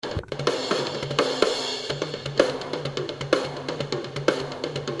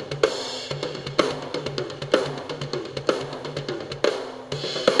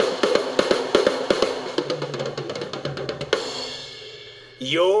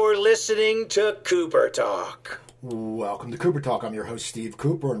You're listening to Cooper Talk. Welcome to Cooper Talk. I'm your host, Steve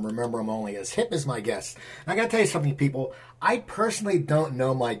Cooper, and remember, I'm only as hip as my guests. And I got to tell you something, people. I personally don't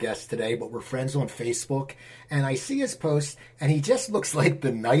know my guest today, but we're friends on Facebook, and I see his posts, and he just looks like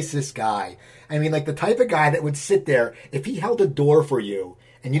the nicest guy. I mean, like the type of guy that would sit there, if he held a door for you,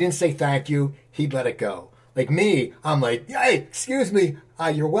 and you didn't say thank you, he'd let it go. Like me, I'm like, hey, excuse me,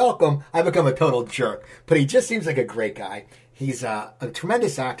 you're welcome. I become a total jerk. But he just seems like a great guy. He's a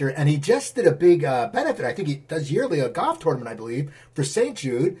tremendous actor, and he just did a big benefit. I think he does yearly a golf tournament, I believe, for St.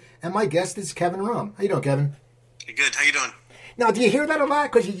 Jude. And my guest is Kevin Rum. How you doing, Kevin? Hey, good. How you doing? Now, do you hear that a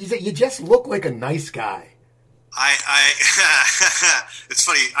lot? Because you just look like a nice guy. It's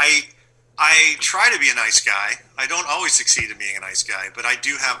funny. I try to be a nice guy. I don't always succeed in being a nice guy, but I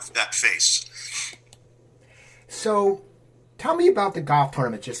do have that face. So, tell me about the golf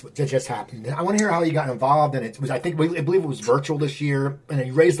tournament that just happened. I want to hear how you got involved, and I believe it was virtual this year, and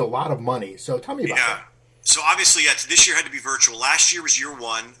you raised a lot of money. So, tell me about that. So obviously, this year had to be virtual. Last year was year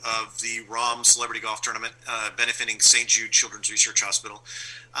one of the ROM Celebrity Golf Tournament, benefiting St. Jude Children's Research Hospital.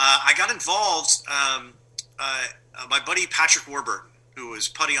 I got involved. My buddy Patrick Warburton, who is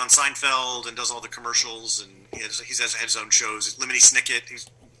putty on Seinfeld and does all the commercials, and he has his own shows. Lemony Snicket, he's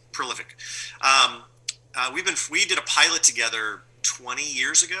prolific. We did a pilot together 20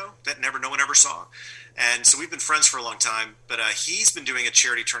 years ago that no one ever saw. And so we've been friends for a long time, but he's been doing a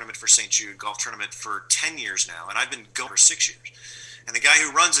charity tournament for St. Jude golf tournament for 10 years now, and I've been going for 6 years. And the guy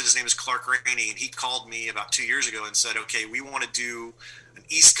who runs it, his name is Clark Rainey, and he called me about 2 years ago and said, okay, we want to do an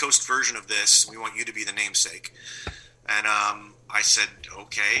East Coast version of this. We want you to be the namesake. And I said,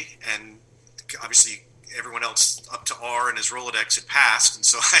 okay. And obviously everyone else up to R and his Rolodex had passed, and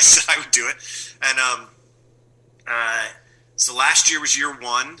so I said I would do it. And so last year was year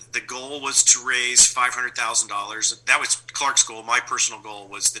one. The goal was to raise $500,000. That was Clark's goal. My personal goal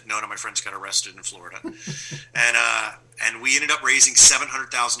was that none of my friends got arrested in Florida. And we ended up raising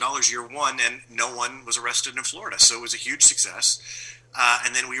 $700,000 year one, and no one was arrested in Florida. So it was a huge success.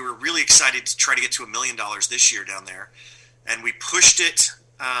 And then we were really excited to try to get to $1 million this year down there. And we pushed it.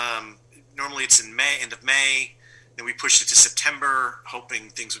 Normally it's in May, end of May. Then we pushed it to September, hoping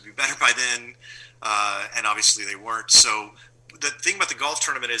things would be better by then. And obviously they weren't. So the thing about the golf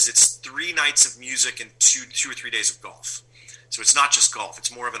tournament is it's 3 nights of music and two or 3 days of golf. So it's not just golf.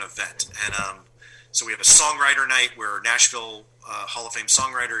 It's more of an event. And so we have a songwriter night where Nashville Hall of Fame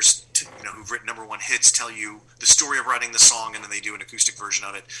songwriters who've written #1 hits tell you the story of writing the song, and then they do an acoustic version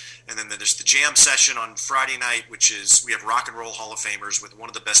of it. And then there's the jam session on Friday night, which is we have Rock and Roll Hall of Famers with one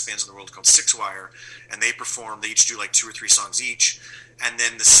of the best bands in the world called Six Wire, and they perform. They each do like 2 or 3 songs each. And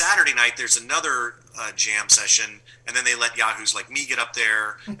then the Saturday night, there's another jam session, and then they let yahoos like me get up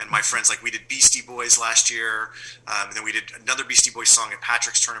there, and my friends, like we did Beastie Boys last year, and then we did another Beastie Boys song at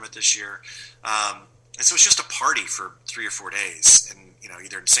Patrick's tournament this year. And so it's just a party for 3 or 4 days, and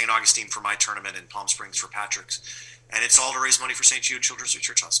either in St. Augustine for my tournament and Palm Springs for Patrick's, and it's all to raise money for St. Jude Children's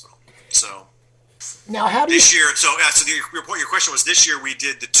Research Hospital. So now, how do this year? So your question was this year we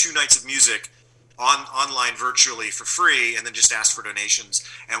did the 2 nights of music online virtually for free, and then just asked for donations,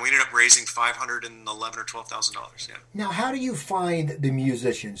 and we ended up raising $511,000 or $12,000. Yeah. Now, how do you find the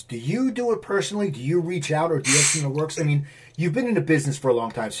musicians? Do you do it personally? Do you reach out, or do you have something that works? I mean, you've been in the business for a long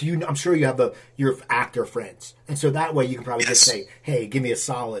time, so I'm sure you have your actor friends, and so that way you can probably just say, "Hey, give me a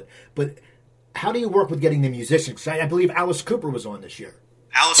solid." But how do you work with getting the musicians? I believe Alice Cooper was on this year.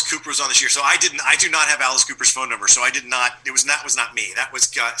 Alice Cooper was on this year, so I do not have Alice Cooper's phone number, so I did not. It was not me. That was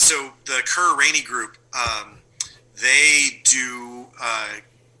so the Kerr Rainey group. They do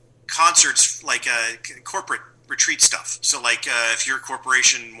concerts like corporate retreat stuff. So like if your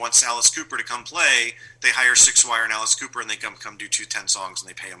corporation wants Alice Cooper to come play, they hire Six Wire and Alice Cooper, and they come do 10 songs, and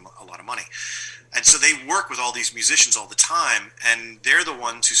they pay them a lot of money. And so they work with all these musicians all the time, and they're the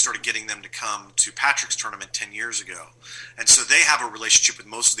ones who started getting them to come to Patrick's tournament 10 years ago. And so they have a relationship with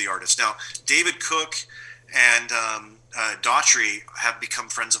most of the artists. Now, David Cook and Daughtry have become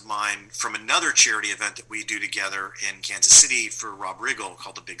friends of mine from another charity event that we do together in Kansas City for Rob Riggle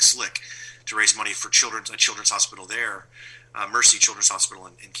called The Big Slick, to raise money for a children's hospital there, Mercy Children's Hospital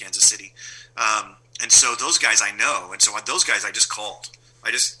in Kansas City. And so those guys I know, and so those guys I just called.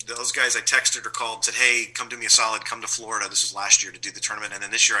 Those guys I texted or called and said, hey, come do me a solid, come to Florida. This was last year to do the tournament. And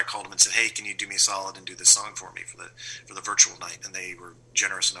then this year I called them and said, hey, can you do me a solid and do this song for me for the virtual night? And they were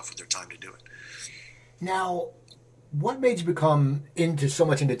generous enough with their time to do it. Now, what made you become so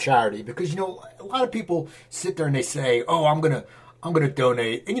much into charity? Because, a lot of people sit there and they say, oh, I'm going to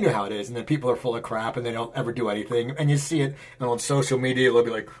donate. And you know how it is. And then people are full of crap and they don't ever do anything. And you see it, and on social media, they'll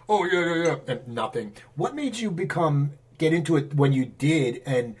be like, oh, yeah, and nothing. What made you become get into it when you did,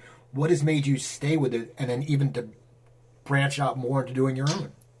 and what has made you stay with it, and then even to branch out more into doing your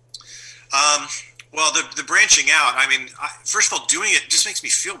own? Well, the branching out, I mean, first of all, doing it just makes me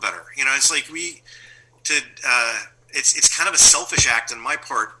feel better. You know, it's like it's kind of a selfish act on my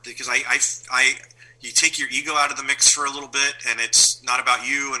part, because you take your ego out of the mix for a little bit, and it's not about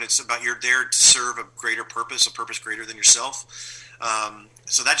you, and it's about you're there to serve a greater purpose, a purpose greater than yourself.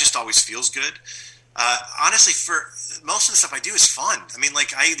 So that just always feels good. Honestly, for most of the stuff I do is fun. I mean,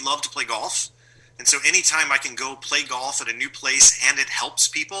 like, I love to play golf. And so anytime I can go play golf at a new place and it helps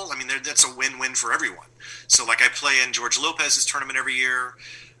people, I mean, that's a win-win for everyone. So, like, I play in George Lopez's tournament every year.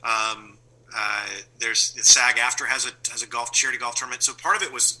 There's SAG-AFTRA has a charity golf tournament. So part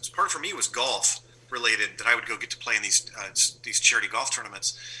for me was golf related, that I would go get to play in these charity golf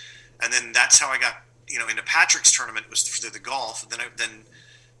tournaments. And then that's how I got, into Patrick's tournament, was through the golf. And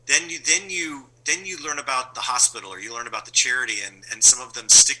then you learn about the hospital, or you learn about the charity, and some of them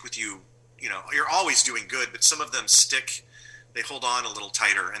stick with you. You're always doing good, but some of them stick. They hold on a little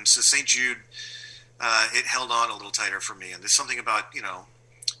tighter. And so St. Jude, it held on a little tighter for me. And there's something about,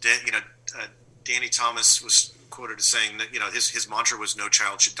 Danny Thomas was quoted as saying that, his mantra was, "No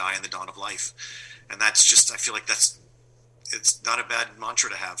child should die in the dawn of life." And that's just, I feel like it's not a bad mantra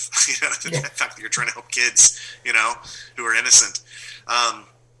to have, the fact that you're trying to help kids, who are innocent.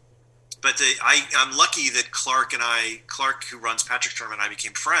 But I'm lucky that Clark, who runs Patrick's tournament, and I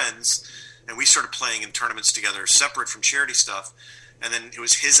became friends, and we started playing in tournaments together, separate from charity stuff. And then it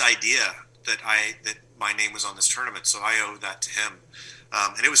was his idea that my name was on this tournament, so I owe that to him.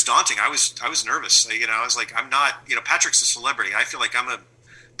 And it was daunting. I was nervous. I was like, I'm not. Patrick's a celebrity. I feel like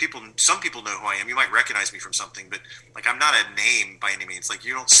some people know who I am. You might recognize me from something, but like, I'm not a name by any means. Like,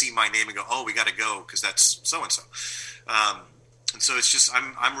 you don't see my name and go, "Oh, we got to go because that's so and so." And so it's just,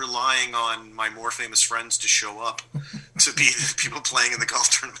 I'm relying on my more famous friends to show up to be the people playing in the golf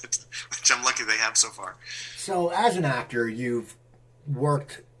tournament, which I'm lucky they have so far. So as an actor, you've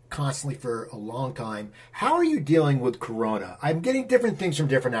worked constantly for a long time. How are you dealing with Corona? I'm getting different things from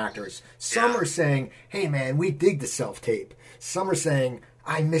different actors. Some are saying, "Hey man, we dig the self-tape." Some are saying,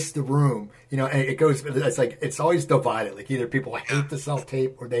 "I miss the room." And it's always divided. Like, either people hate the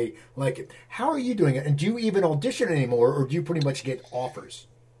self-tape or they like it. How are you doing it? And do you even audition anymore, or do you pretty much get offers?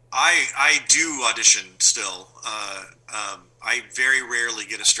 I do audition still. I very rarely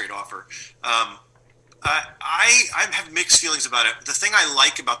get a straight offer. I have mixed feelings about it. The thing I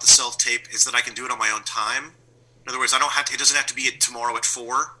like about the self-tape is that I can do it on my own time. In other words, it doesn't have to be tomorrow at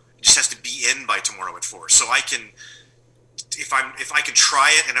 4. It just has to be in by tomorrow at 4. So I can, if I can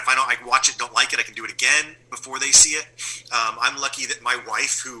try it, and if I watch it, don't like it, I can do it again before they see it. I'm lucky that my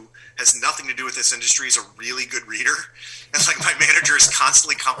wife, who has nothing to do with this industry, is a really good reader. And like, my manager is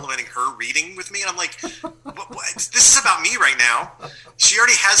constantly complimenting her reading with me, and I'm like, what? This is about me right now. She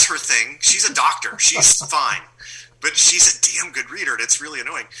already has her thing. She's a doctor. She's fine, but she's a damn good reader, and it's really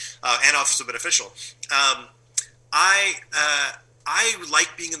annoying and also beneficial. I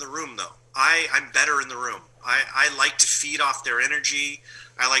like being in the room, though. I'm better in the room. I like to feed off their energy.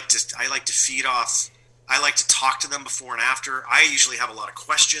 I like to feed off. I like to talk to them before and after. I usually have a lot of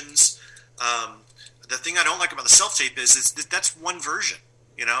questions. The thing I don't like about the self-tape is that that's one version.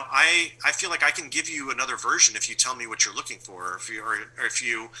 I feel like I can give you another version if you tell me what you're looking for, or if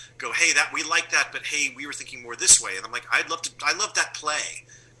you go, "Hey, we like that, but hey, we were thinking more this way." And I'm like, I love that play.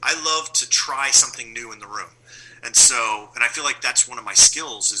 I love to try something new in the room. And I feel like that's one of my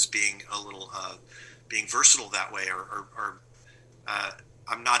skills, is being a little, being versatile that way, or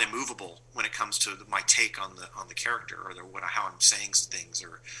I'm not immovable when it comes to my take on the character, or how I'm saying things,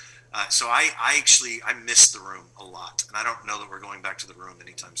 or so I miss the room a lot, and I don't know that we're going back to the room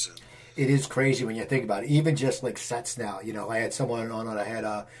anytime soon. It is crazy when you think about it. Even just like sets now, I had someone on, I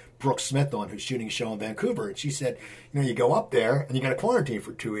had Brooke Smith on, who's shooting a show in Vancouver, and she said, you go up there and you got to quarantine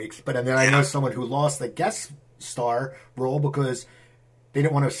for 2 weeks. But then I know someone who lost the guest star role because they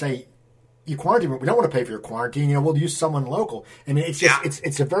didn't want to say, "You quarantine, we don't want to pay for your quarantine. We'll use someone local." I mean, it's just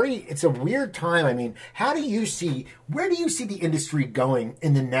it's a weird time. I mean, where do you see the industry going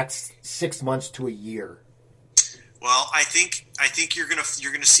in the next 6 months to a year? Well, I think you're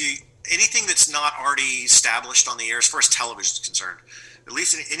gonna see anything that's not already established on the air, as far as television is concerned. At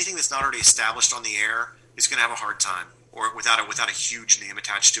least anything that's not already established on the air is going to have a hard time, or without a huge name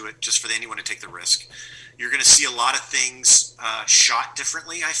attached to it, just for anyone to take the risk. You're going to see a lot of things shot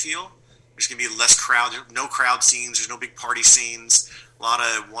differently, I feel. There's going to be less crowd, no crowd scenes, there's no big party scenes, a lot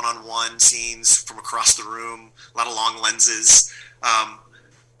of one-on-one scenes from across the room, a lot of long lenses.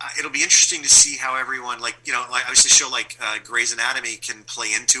 it'll be interesting to see how everyone, like, like obviously a show like Grey's Anatomy can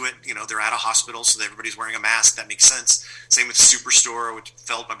play into it. They're at a hospital, so everybody's wearing a mask. That makes sense. Same with Superstore, which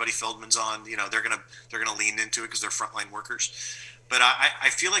my buddy Feldman's on. They're gonna lean into it because they're frontline workers. But I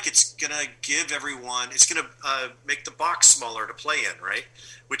feel like it's gonna give everyone. It's gonna make the box smaller to play in, right?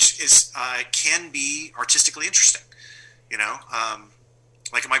 Which is can be artistically interesting.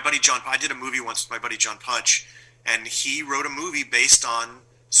 Like my buddy John. I did a movie once with my buddy John Pudge, and he wrote a movie based on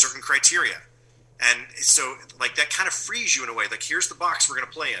certain criteria. And so like that kind of frees you in a way. Like, here's the box we're going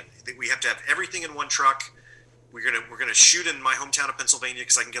to play in. We have to have everything in one truck. We're going to shoot in my hometown of Pennsylvania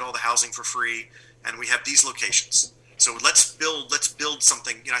because I can get all the housing for free. And we have these locations. So let's build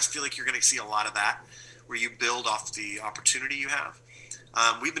something. I feel like you're going to see a lot of that where you build off the opportunity you have.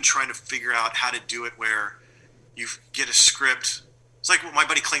 We've been trying to figure out how to do it where you get a script. It's like what my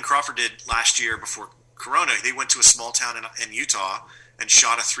buddy Clayne Crawford did last year before Corona. They went to a small town in Utah and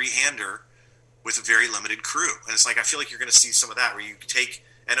shot a 3-hander with a very limited crew. And it's like, I feel like you're going to see some of that where you take,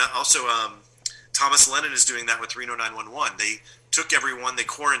 and also Thomas Lennon is doing that with Reno 911. They took everyone, they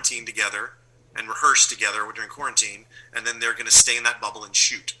quarantined together and rehearsed together during quarantine, and then they're going to stay in that bubble and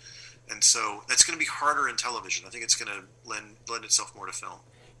shoot. And so that's going to be harder in television. I think it's going to lend itself more to film.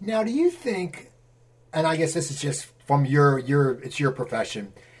 Now, do you think, and I guess this is just from it's your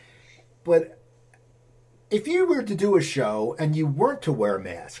profession, but if you were to do a show and you weren't to wear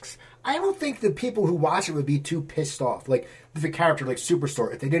masks, I don't think the people who watch it would be too pissed off. Like the character like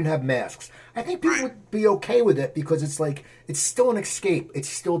Superstore, if they didn't have masks, I think people would be okay with it because it's like it's still an escape. It's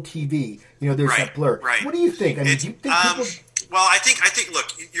still TV. There's that blur. Right. What do you think? I mean, do you think people? Well, I think.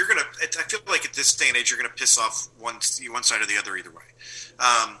 Look, you're gonna. I feel like at this day and age, you're gonna piss off one side or the other either way.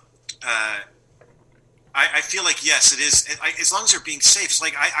 I feel like yes, it is. As long as they're being safe. It's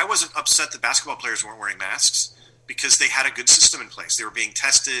like I wasn't upset that basketball players weren't wearing masks because they had a good system in place. They were being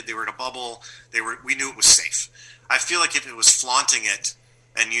tested. They were in a bubble. We knew it was safe. I feel like if it was flaunting it,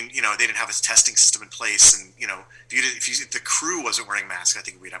 and they didn't have a testing system in place, and if the crew wasn't wearing masks, I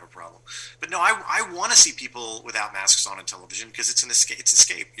think we'd have a problem. But no, I want to see people without masks on television because it's an escape. It's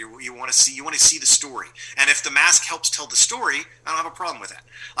escape. You want to see the story, and if the mask helps tell the story, I don't have a problem with that.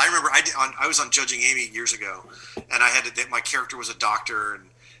 I remember I was on Judging Amy years ago, and my character was a doctor, and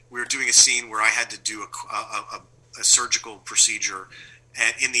we were doing a scene where I had to do a surgical procedure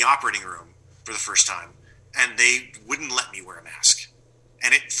in the operating room for the first time, and they wouldn't let me wear a mask.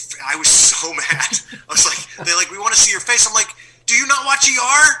 And I was so mad. I was like, they're like, we want to see your face. I'm like, do you not watch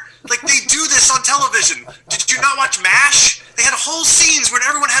ER? Like, they do this on television. Did you not watch MASH? They had whole scenes where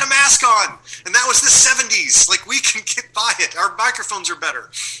everyone had a mask on. And that was the 70s. Like, we can get by it. Our microphones are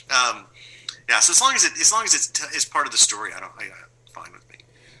better. So as long as it's part of the story, I'm fine with me.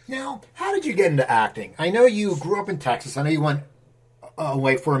 Now, how did you get into acting? I know you grew up in Texas. I know you went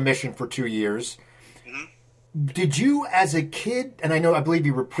away for a mission for 2 years. Did you, as a kid, and I believe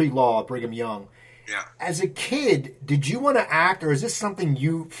you were pre-law at Brigham Young. Yeah. As a kid, did you want to act, or is this something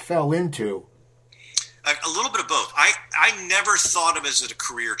you fell into? A little bit of both. I never thought of it as a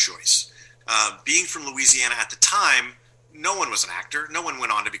career choice. Being from Louisiana at the time, no one was an actor. No one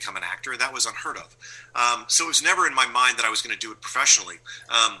went on to become an actor. That was unheard of. So it was never in my mind that I was going to do it professionally.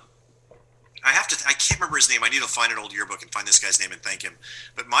 I can't remember his name. I need to find an old yearbook and find this guy's name and thank him.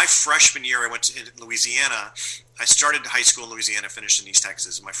 But my freshman year, I went to Louisiana. I started high school in Louisiana, finished in East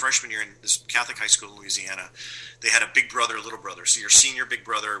Texas. And my freshman year in this Catholic high school in Louisiana, they had a big brother, a little brother. So your senior big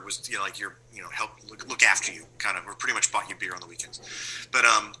brother was, help look after you, kind of, or pretty much bought you beer on the weekends. But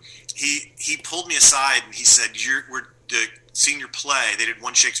he pulled me aside and he said, we're the senior play. They did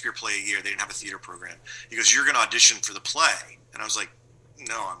one Shakespeare play a year. They didn't have a theater program. He goes, you're going to audition for the play. And I was like,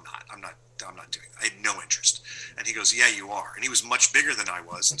 no, I'm not doing that. I had no interest. And he goes, yeah, you are. And he was much bigger than I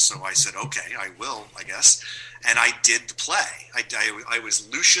was. And so I said, okay, I will, I guess. And I did the play. I was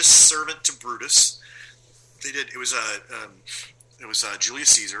Lucius, servant to Brutus. It was Julius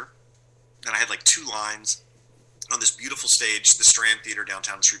Caesar. And I had like 2 lines on this beautiful stage, the Strand Theater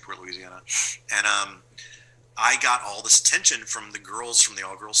downtown in Shreveport, Louisiana. And I got all this attention from the girls from the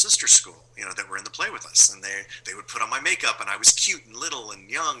all-girls sister school, that were in the play with us, and they would put on my makeup, and I was cute and little and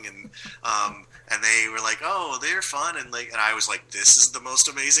young, and they were like, oh, they're fun, and I was like, this is the most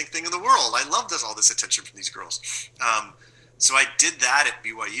amazing thing in the world. I love all this attention from these girls. So I did that at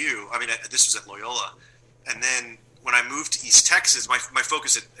BYU. I mean, this was at Loyola, and then when I moved to East Texas, my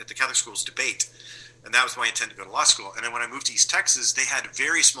focus at the Catholic school is debate. And that was my intent to go to law school. And then when I moved to East Texas, they had a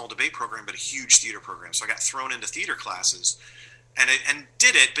very small debate program, but a huge theater program. So I got thrown into theater classes. and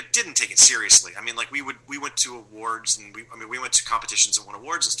did it, but didn't take it seriously. I mean, like we went to awards and we went to competitions and won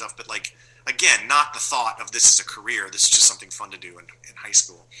awards and stuff, but like again, not the thought of this is a career. This is just something fun to do in high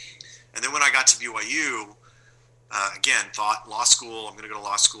school. And then when I got to BYU, again, thought law school. I'm going to go to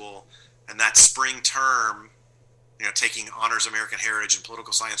law school, and that spring term, taking honors American Heritage and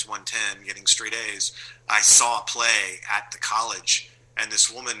Political Science 110, getting straight A's, I saw a play at the college. And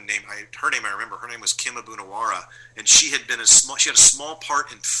this woman her name I remember. Her name was Kim Abunawara, and she had a small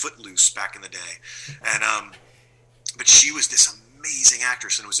part in Footloose back in the day, and but she was this amazing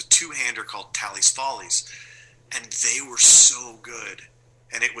actress, and it was a two-hander called Tally's Follies, and they were so good,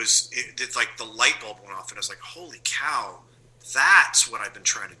 and it's like the light bulb went off, and I was like, holy cow, that's what I've been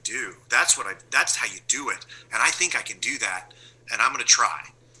trying to do. That's how you do it, and I think I can do that, and I'm going to try.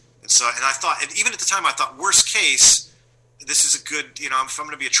 And I thought, and even at the time, I thought, worst case, this is a good, if I'm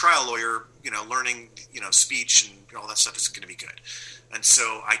going to be a trial lawyer, learning, speech and all that stuff is going to be good. And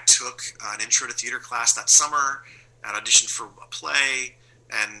so I took an intro to theater class that summer and auditioned for a play,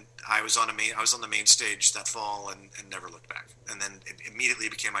 and I was on the main stage that fall and never looked back. And then it immediately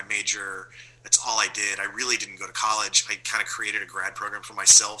became my major. That's all I did. I really didn't go to college. I kind of created a grad program for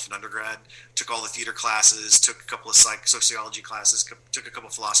myself in undergrad, took all the theater classes, took a couple of sociology classes, took a couple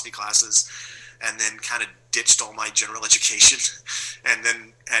of philosophy classes, and then kind of ditched all my general education. And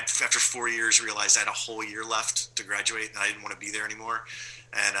then after 4 years, realized I had a whole year left to graduate, and I didn't want to be there anymore.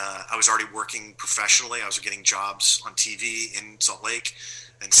 And I was already working professionally. I was getting jobs on TV in Salt Lake.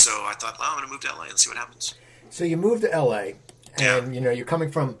 And so I thought, well, I'm going to move to LA and see what happens. So you moved to LA, and you're coming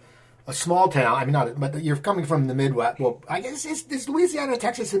from a small town. I mean, but you're coming from the Midwest. Well, I guess is Louisiana,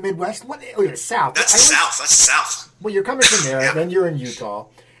 Texas, the Midwest? What? Oh, you're South. That's South. That's South. Well, you're coming from there, then you're in Utah.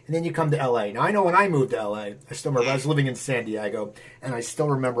 And then you come to L.A. Now, I know when I moved to L.A., I still remember I was living in San Diego, and I still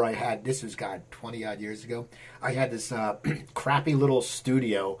remember this was, 20-odd years ago. I had this crappy little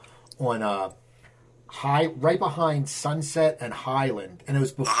studio on right behind Sunset and Highland, and it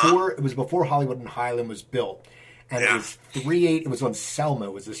was before Hollywood and Highland was built. And it was it was on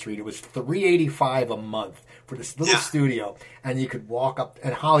Selma was the street. It was $385 a month for this little studio, and you could walk up.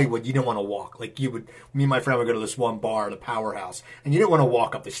 In Hollywood, you didn't want to walk. Like me and my friend would go to this one bar, the Powerhouse, and you didn't want to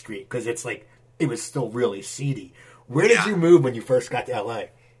walk up the street because it was still really seedy. Where did you move when you first got to LA?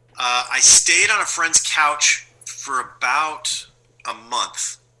 I stayed on a friend's couch for about a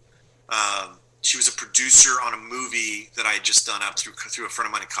month. She was a producer on a movie that I had just done out through a friend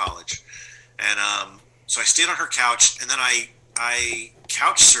of mine in college, and so I stayed on her couch, and then I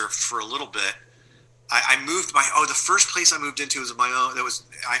couch surfed for a little bit. I moved the first place I moved into was my own.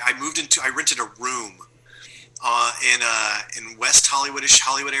 I rented a room in West Hollywood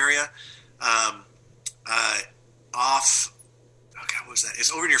area, off. Oh God, what was that? It's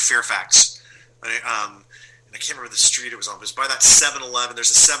over near Fairfax. And I can't remember the street it was on. It was by that 7-Eleven.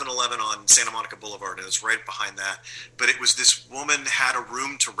 There's a 7-Eleven on Santa Monica Boulevard, and it was right behind that. But it was this woman had a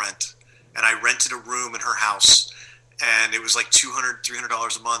room to rent, and I rented a room in her house, and it was like $200,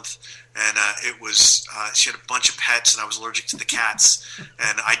 $300 a month. And it was she had a bunch of pets, and I was allergic to the cats,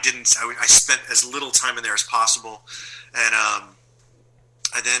 and I spent as little time in there as possible. And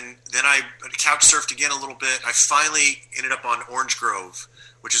then I couch surfed again a little bit. I finally ended up on Orange Grove,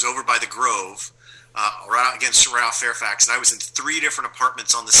 which is over by the Grove, right off Fairfax. And I was in 3 different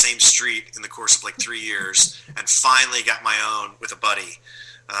apartments on the same street in the course of like 3 years, and finally got my own with a buddy.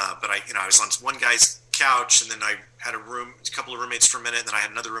 But I was on one guy's couch, and then I had a couple of roommates for a minute, and then I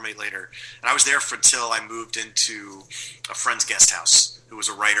had another roommate later. And I was there until I moved into a friend's guest house who was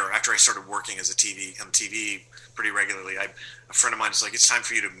a writer. After I started working on TV pretty regularly, a friend of mine was like, it's time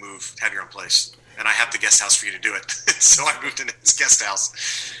for you to move, have your own place. And I have the guest house for you to do it. So I moved into his guest house.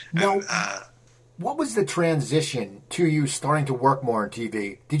 Now, what was the transition to you starting to work more on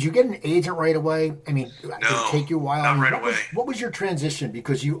TV? Did you get an agent right away? I mean, did it take you a while? Not right away. What was your transition?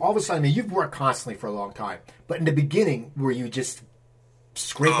 Because you all of a sudden, you've worked constantly for a long time. But in the beginning, were you just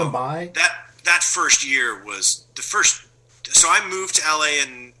scraping by? That first year was the first. So I moved to LA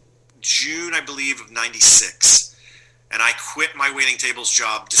in June, I believe, of '96, and I quit my waiting tables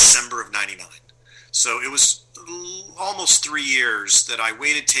job December of '99. So it was almost 3 years that I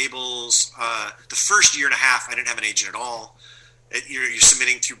waited tables. The first year and a half, I didn't have an agent at all. You're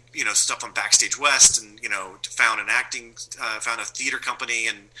submitting through stuff on Backstage West, and found a theater company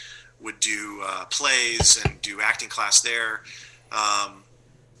and would do plays and do acting class there.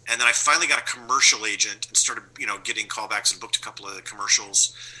 And then I finally got a commercial agent and started getting callbacks and booked a couple of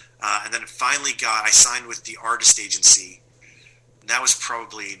commercials. And then finally I signed with the Artist Agency. And that was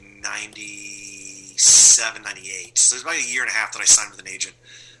probably 97, 98. So it was about a year and a half that I signed with an agent.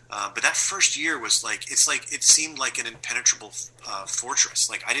 But that first year was like it seemed like an impenetrable fortress.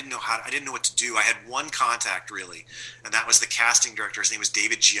 Like I didn't know what to do. I had one contact really, and that was the casting director. His name was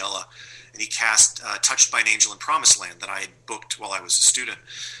David Giella, and he cast Touched by an Angel in Promised Land that I had booked while I was a student.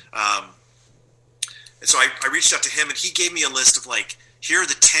 And so I reached out to him, and he gave me a list of like, here are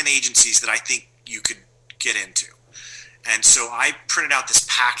the 10 agencies that I think you could get into. And so I printed out this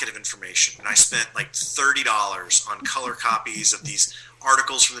packet of information, and I spent like $30 on color copies of these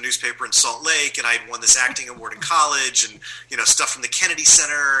articles from the newspaper in Salt Lake, and I had won this acting award in college, and stuff from the Kennedy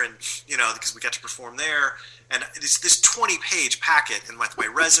Center, and because we got to perform there. And it's this 20-page packet, and with my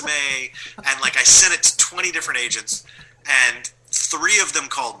resume, and like I sent it to 20 different agents, and 3 of them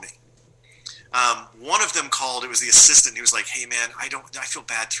called me. One of them called. It was the assistant. He was like, "Hey man, I feel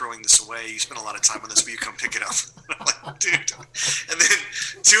bad throwing this away. You spent a lot of time on this. Will you come pick it up?" I'm like, "Dude." And then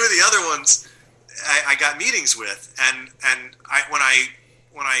 2 of the other ones, I got meetings with, and when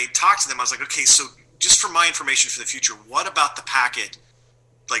I talked to them, I was like, "Okay, so just for my information for the future, what about the packet?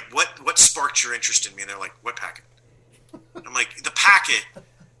 Like, what sparked your interest in me?" And they're like, "What packet?" I'm like, "The packet."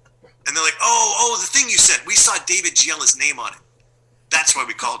 And they're like, "Oh, the thing you sent. We saw David Giella's name on it. That's why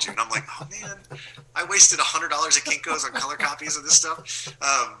we called you." And I'm like, "Oh man, I wasted $100 at Kinko's on color copies of this stuff."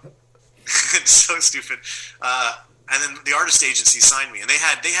 It's so stupid. And then the artist agency signed me, and they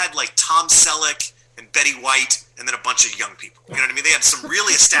had like Tom Selleck and Betty White, and then a bunch of young people. You know what I mean? They had some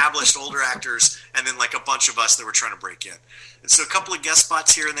really established older actors, and then like a bunch of us that were trying to break in. And so a couple of guest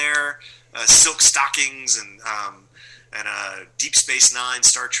spots here and there, Silk Stockings, and Deep Space Nine,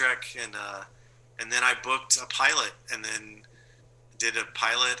 Star Trek, and then I booked a pilot, and then did a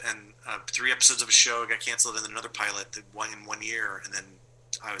pilot and 3 episodes of a show, got canceled, and then another pilot that won in 1 year, and then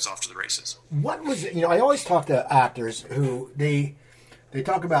I was off to the races. What was I always talk to actors who they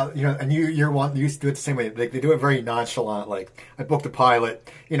talk about and you do it the same way. Like they do it very nonchalant. Like I booked a pilot.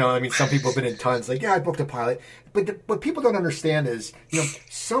 Some people have been in tons. Like I booked a pilot. But what people don't understand is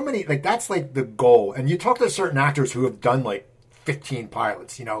so many like that's like the goal. And you talk to certain actors who have done like 15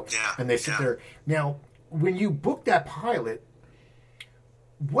 pilots. And they sit there. Now when you book that pilot,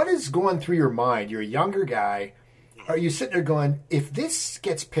 what is going through your mind? You're a younger guy. Are you sitting there going, if this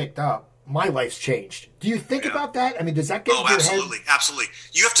gets picked up, my life's changed? Do you think about that? I mean, does that get into your absolutely, head? Absolutely.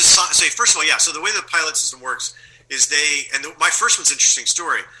 You have to say, first of all, so the way the pilot system works is my first one's an interesting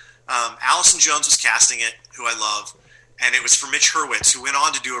story. Allison Jones was casting it, who I love, and it was for Mitch Hurwitz, who went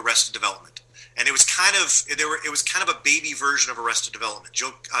on to do Arrested Development. And it was kind of a baby version of Arrested Development.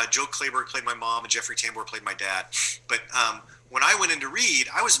 Joe Kleberg played my mom, and Jeffrey Tambor played my dad. But when I went in to read,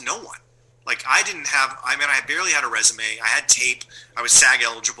 I was no one. Like I barely had a resume. I had tape. I was SAG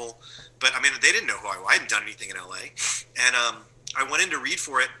eligible, but they didn't know who I was. I hadn't done anything in LA. And I went in to read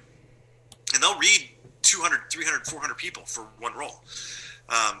for it, and they'll read 200, 300, 400 people for one role,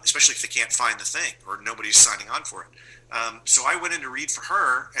 especially if they can't find the thing or nobody's signing on for it. So I went in to read for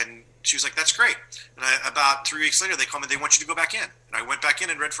her, and she was like, "That's great." And about 3 weeks later, they called me. They want you to go back in, and I went back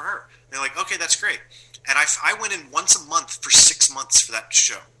in and read for her. And they're like, "Okay, that's great." And I went in once a month for 6 months for that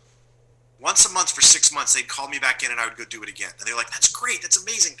show. Once a month for 6 months, they'd call me back in, and I would go do it again. And they're like, "That's great. That's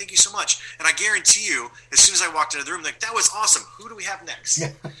amazing. Thank you so much." And I guarantee you, as soon as I walked into the room, like, "That was awesome. Who do we have next?"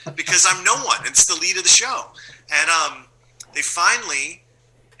 Because I'm no one. It's the lead of the show. And they finally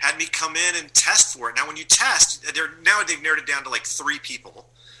had me come in and test for it. Now, when you test, they've narrowed it down to like 3 people.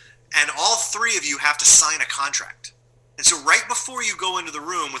 And all 3 of you have to sign a contract. And so right before you go into the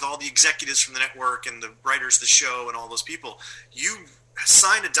room with all the executives from the network and the writers of the show and all those people, you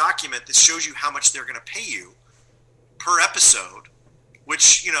sign a document that shows you how much they're going to pay you per episode,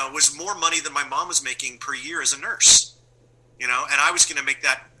 which, was more money than my mom was making per year as a nurse, and I was going to make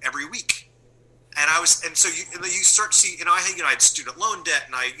that every week. And so you start to see, I had student loan debt,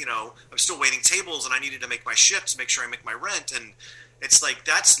 and I'm still waiting tables, and I needed to make my shifts, make sure I make my rent. And it's like,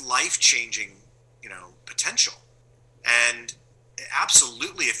 that's life-changing, potential. And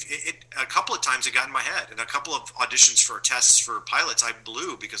absolutely, a couple of times it got in my head, and a couple of auditions for tests for pilots I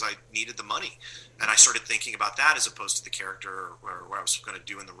blew because I needed the money, and I started thinking about that as opposed to the character or what I was going to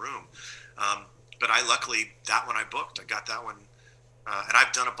do in the room. But luckily that one I booked. I got that one, and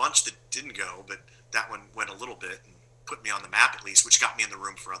I've done a bunch that didn't go, but that one went a little bit and put me on the map at least, which got me in the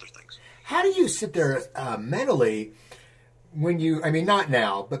room for other things. How do you sit there mentally when not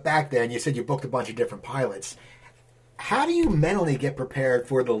now, but back then? You said you booked a bunch of different pilots. How do you mentally get prepared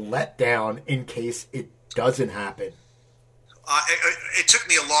for the letdown in case it doesn't happen? It took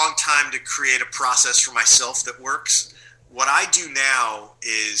me a long time to create a process for myself that works. What I do now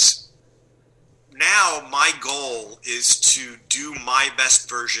is, my goal is to do my best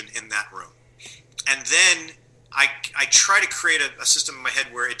version in that room. And then I try to create a system in my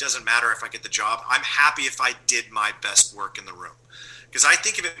head where it doesn't matter if I get the job. I'm happy if I did my best work in the room, because I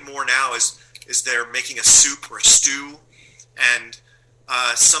think of it more now as they're making a soup or a stew, and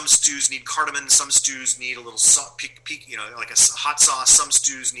some stews need cardamom, some stews need a little salt, like a hot sauce. Some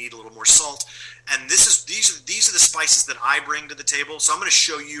stews need a little more salt, and these are the spices that I bring to the table. So I'm going to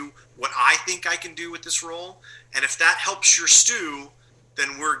show you what I think I can do with this role, and if that helps your stew,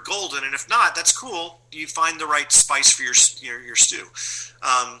 then we're golden. And if not, that's cool. You find the right spice for your stew.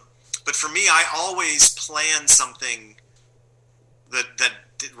 But for me, I always plan something that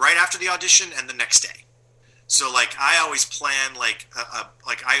right after the audition and the next day. So like I always plan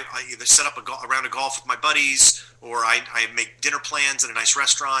I either set up a round of golf with my buddies, or I make dinner plans at a nice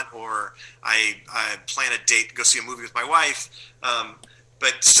restaurant, or I plan a date to go see a movie with my wife.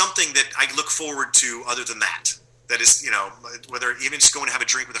 But something that I look forward to other than that. That is, whether even just going to have a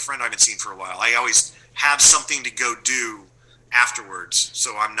drink with a friend I haven't seen for a while. I always have something to go do afterwards,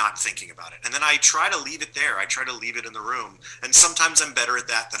 so I'm not thinking about it. And then I try to leave it there. I try to leave it in the room. And sometimes I'm better at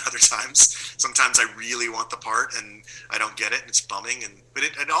that than other times. Sometimes I really want the part and I don't get it, and it's bumming. But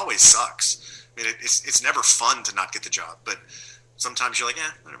it always sucks. I mean, it's never fun to not get the job. But sometimes you're like,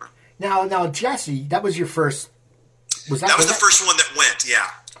 whatever. Now, Jesse, that was your first. That was the first one that went. Yeah,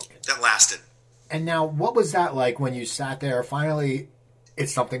 okay. That lasted. And now, what was that like when you sat there, finally,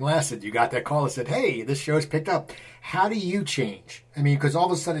 it's something lasted, you got that call that said, hey, this show's picked up. How do you change? I mean, because all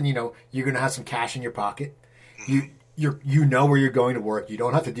of a sudden, you're going to have some cash in your pocket. You know where you're going to work. You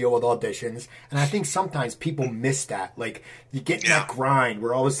don't have to deal with auditions. And I think sometimes people miss that. Like, you get in that grind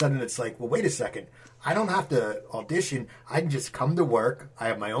where all of a sudden it's like, well, wait a second. I don't have to audition. I can just come to work. I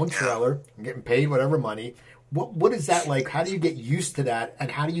have my own trailer. I'm getting paid whatever money. What is that like? How do you get used to that,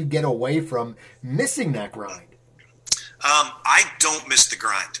 and how do you get away from missing that grind? I don't miss the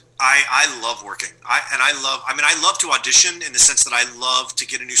grind. I love working. I love to audition in the sense that I love to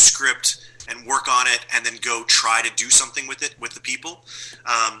get a new script and work on it and then go try to do something with it with the people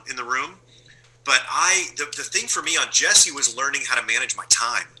in the room. But the thing for me on Jesse was learning how to manage my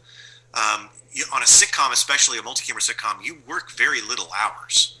time. On a sitcom, especially a multi-camera sitcom, you work very little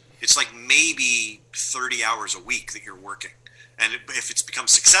hours. It's like maybe 30 hours a week that you're working. And if it's become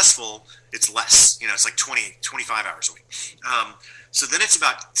successful, it's less. It's like 20, 25 hours a week. So then it's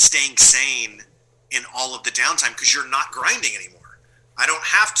about staying sane in all of the downtime because you're not grinding anymore. I don't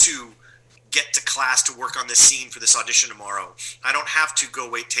have to get to class to work on this scene for this audition tomorrow. I don't have to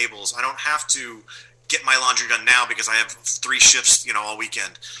go wait tables. I don't have to get my laundry done now because I have 3 shifts, all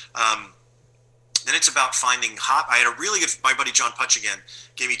weekend. Then it's about finding I had my buddy John Putch again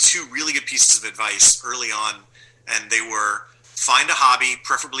gave me 2 really good pieces of advice early on, and they were find a hobby,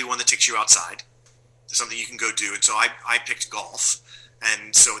 preferably one that takes you outside, something you can go do. And so I picked golf,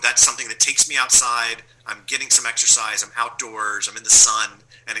 and so that's something that takes me outside. I'm getting some exercise. I'm outdoors. I'm in the sun,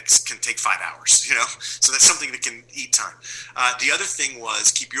 and it can take 5 hours. So that's something that can eat time. The other thing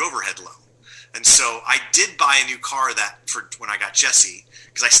was keep your overhead low. And so I did buy a new car for when I got Jesse,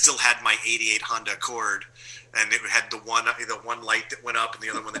 because I still had my '88 Honda Accord, and it had the one light that went up and the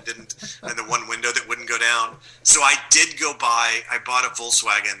other one that didn't, and the one window that wouldn't go down. So I bought a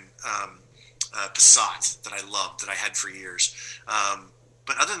Volkswagen Passat that I loved, that I had for years.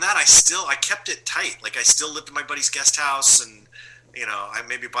 But other than that, I kept it tight. Like I still lived in my buddy's guest house, and I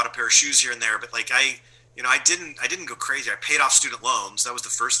maybe bought a pair of shoes here and there, but like I didn't go crazy. I paid off student loans. That was the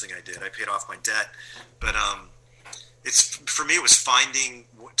first thing I did. I paid off my debt. But for me, it was finding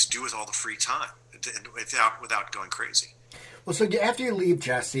what to do with all the free time without going crazy. Well, so after you leave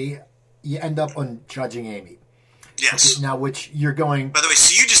Jesse, you end up on Judging Amy. Yes. Okay, now, which you're going... By the way,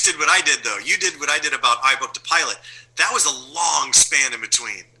 so you just did what I did, though. You did what I did about I Booked a Pilot. That was a long span in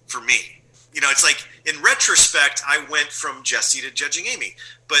between for me. It's like, in retrospect, I went from Jesse to Judging Amy.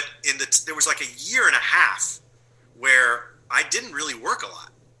 But there was like a year and a half where I didn't really work a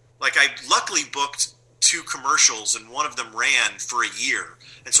lot. Like, I luckily booked 2 commercials, and one of them ran for a year.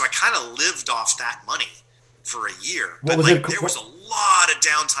 And so I kind of lived off that money for a year. But there was a lot of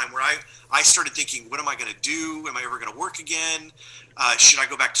downtime where I started thinking, what am I going to do? Am I ever going to work again? Should I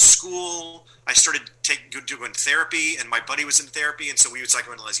go back to school? I started doing therapy, and my buddy was in therapy, and so we would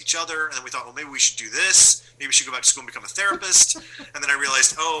psychoanalyze each other. And then we thought, well, maybe we should do this. Maybe we should go back to school and become a therapist. And then I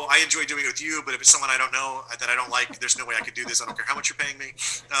realized, I enjoy doing it with you, but if it's someone I don't know that I don't like, there's no way I could do this. I don't care how much you're paying me.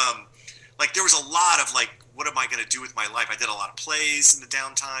 There was a lot of what am I going to do with my life? I did a lot of plays in the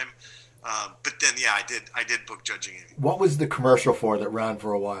downtime. But then, I did book Judging Amy. What was the commercial for that ran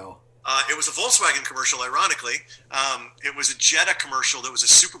for a while? It was a Volkswagen commercial, ironically. It was a Jetta commercial that was a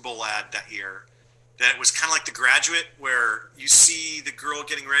Super Bowl ad that year. That was kind of like The Graduate, where you see the girl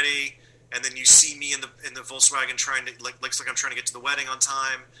getting ready, and then you see me in the Volkswagen trying to looks like I'm trying to get to the wedding on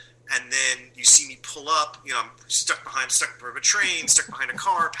time, and then you see me pull up. You know, I'm stuck behind a train, stuck behind a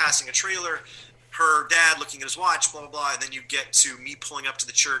car, passing a trailer. Her dad looking at his watch, blah, blah, blah. And then you get to me pulling up to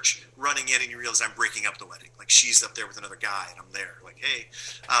the church, running in, and you realize I'm breaking up the wedding. Like, she's up there with another guy, and I'm there. Like, hey.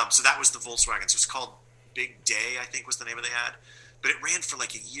 So that was the Volkswagen. So it's called Big Day, I think was the name of they had. But it ran for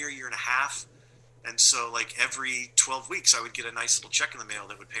like a year and a half. And so, like, every 12 weeks, I would get a nice little check in the mail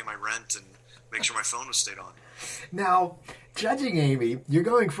that would pay my rent and make sure my phone was stayed on. Now, Judging Amy, you're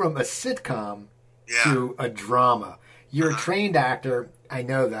going from a sitcom to a drama. You're a trained actor, I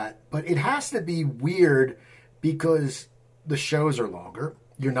know that, but it has to be weird because the shows are longer.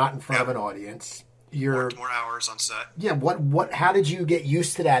 You're not in front of an audience. You're more hours on set. Yeah. What? How did you get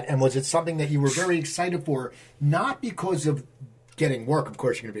used to that? And was it something that you were very excited for? Not because of getting work, of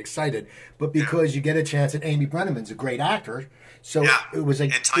course, you're going to be excited, but because you get a chance. And Amy Brenneman's a great actor, so it was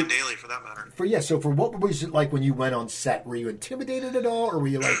like, and Tyne Daly for that matter. So what was it like when you went on set? Were you intimidated at all, or were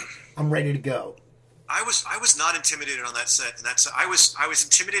you like, I'm ready to go? I was not intimidated on that set, and I was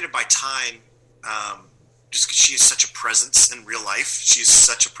intimidated by Tyne, just because she is such a presence in real life. She's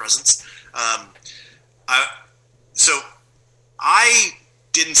such a presence. So I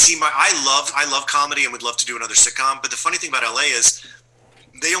didn't see I love comedy and would love to do another sitcom. But the funny thing about LA is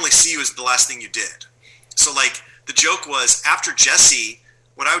they only see you as the last thing you did. So like the joke was after Jesse,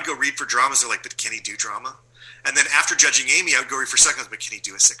 when I would go read for dramas, they're like, but can he do drama? And then after Judging Amy, I would go read for seconds, but can he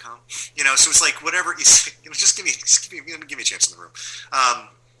do a sitcom? You know, so it's like whatever. Just give me a chance in the room.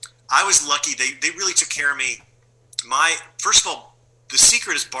 I was lucky; they really took care of me. First of all, The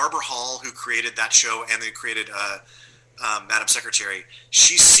Secret is Barbara Hall, who created that show, and then created Madam Secretary.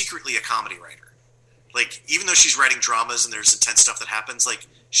 She's secretly a comedy writer. Like, even though she's writing dramas and there's intense stuff that happens, like,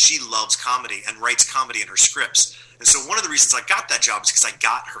 she loves comedy and writes comedy in her scripts. And so one of the reasons I got that job is because I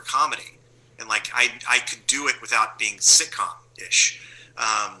got her comedy. And, like, I could do it without being sitcom-ish.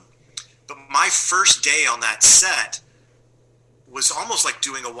 But my first day on that set was almost like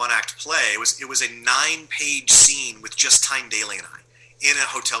doing a one-act play. It was a 9-page scene with just Tyne Daly and I in a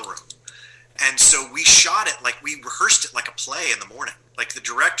hotel room. And so we shot it, like, we rehearsed it like a play in the morning. Like, the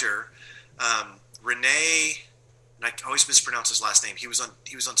director, Renee... And I always mispronounce his last name. He was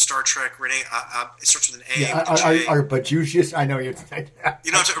on Star Trek. Renee, it starts with an A. Yeah, but you just, I know you're.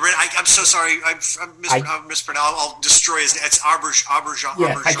 You know, I'm so sorry. I'm mispronouncing. I'll destroy his name. It's Aubergeon.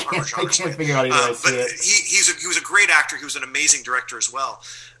 Yeah, I can't figure out how to say it. He was a great actor. He was an amazing director as well.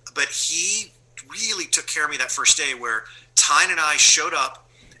 But he really took care of me that first day, where Tyne and I showed up,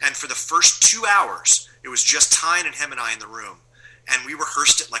 and for the first 2 hours, it was just Tyne and him and I in the room. And we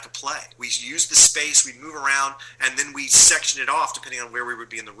rehearsed it like a play. We used the space, we'd move around, and then we sectioned it off depending on where we would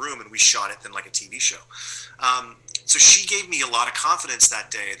be in the room, and we shot it then like a TV show. So she gave me a lot of confidence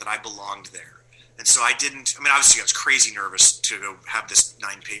that day that I belonged there. And so obviously I was crazy nervous to go have this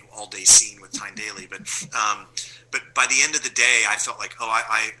 9-page all-day scene with Tyne Daly, but by the end of the day, I felt like,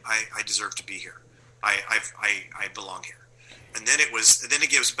 I deserve to be here. I belong here. And then it was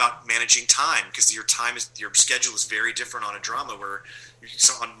about managing time, because your schedule is very different on a drama, where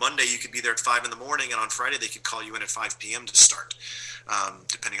on Monday you could be there at 5 a.m, and on Friday they could call you in at 5 p.m. to start,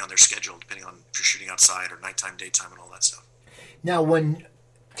 depending on their schedule, depending on if you're shooting outside or nighttime, daytime, and all that stuff. Now, when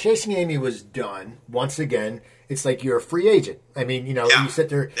Chasing Amy was done, once again, it's like you're a free agent. I mean, you sit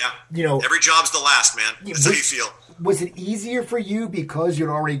there. Yeah. Every job's the last, man. That's how you feel. Was it easier for you because you'd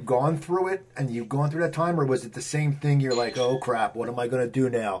already gone through it and you've gone through that time, or was it the same thing? You're like, oh crap, what am I going to do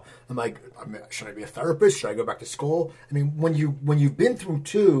now? I'm like, should I be a therapist? Should I go back to school? I mean, when you've been through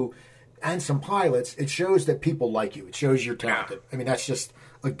 2 and some pilots, it shows that people like you. It shows you're talented. Yeah. I mean, that's just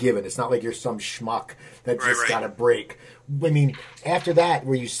a given. It's not like you're some schmuck that just got a break. I mean, after that,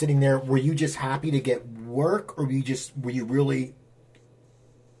 were you sitting there? Were you just happy to get work, or were you really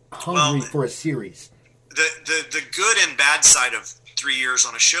hungry for a series? The good and bad side of 3 years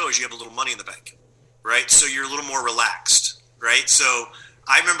on a show is you have a little money in the bank, right? So you're a little more relaxed, right? So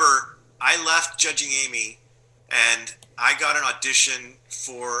I remember I left Judging Amy, and I got an audition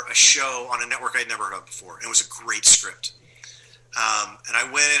for a show on a network I'd never heard of before, and it was a great script. And I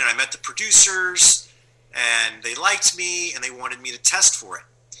went in and I met the producers, and they liked me, and they wanted me to test for it.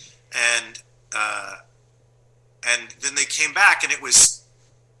 And then they came back, and it was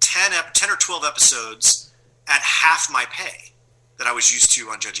 10 or 12 episodes at half my pay that I was used to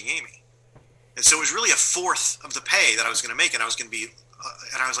on Judging Amy. And so it was really a fourth of the pay that I was going to make, and I was going to be,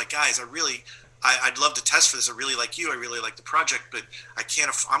 and I was like, guys, I'd love to test for this. I really like you. I really like the project, but I can't,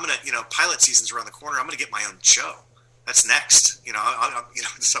 I'm going to, pilot season's around the corner. I'm going to get my own show. That's next. I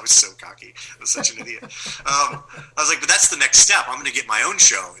was so cocky. I was such an idiot. I was like, but that's the next step. I'm going to get my own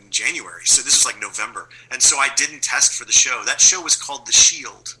show in January. So this was like November. And so I didn't test for the show. That show was called The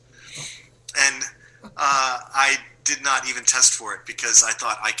Shield. And I did not even test for it because I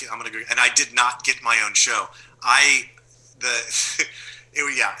thought I'm going to go. And I did not get my own show.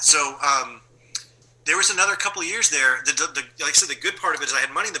 So there was another couple of years there. Like I said, the good part of it is I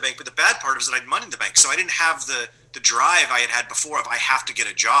had money in the bank, but the bad part is that I had money in the bank. So I didn't have the drive I had before of I have to get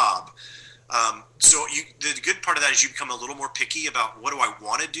a job. The good part of that is you become a little more picky about what do I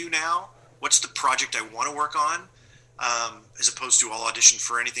want to do now? What's the project I want to work on? As opposed to I'll audition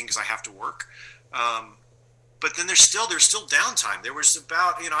for anything because I have to work. But then there's still downtime. There was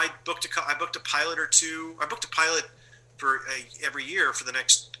about, I booked a pilot or two. I booked a pilot for every year for the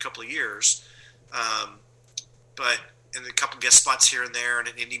next couple of years. And a couple guest spots here and there and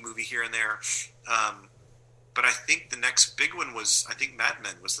an indie movie here and there. But I think the next big one was, Mad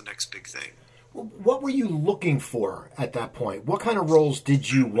Men was the next big thing. What were you looking for at that point? What kind of roles did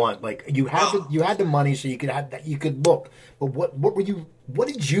you want? Like you had the money, so you could look. But what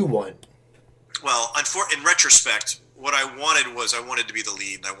did you want? Well, in retrospect, what I wanted to be the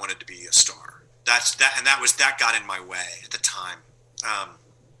lead, and I wanted to be a star. That got in my way at the time.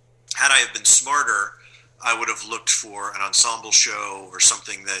 Had I have been smarter, I would have looked for an ensemble show or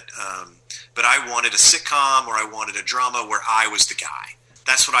something that. But I wanted a sitcom or I wanted a drama where I was the guy.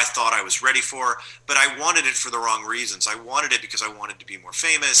 That's what I thought I was ready for, but I wanted it for the wrong reasons. I wanted it because I wanted to be more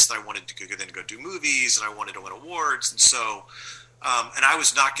famous, and I wanted to then go do movies, and I wanted to win awards, and so, and I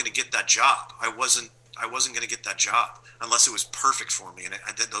was not going to get that job. I wasn't going to get that job unless it was perfect for me, and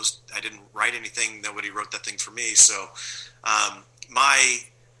I didn't write anything. Nobody wrote that thing for me, so my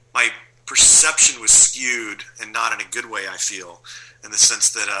perception was skewed, and not in a good way. I feel, in the sense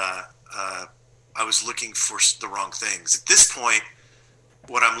that I was looking for the wrong things. At this point,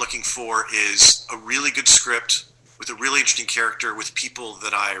 what I'm looking for is a really good script with a really interesting character with people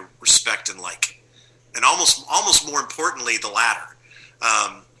that I respect and like, and almost more importantly, the latter,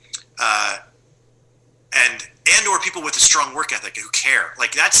 and or people with a strong work ethic who care.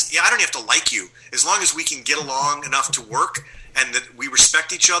 Like I don't have to like you as long as we can get along enough to work, and that we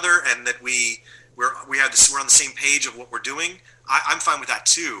respect each other, and that we're on the same page of what we're doing. I'm fine with that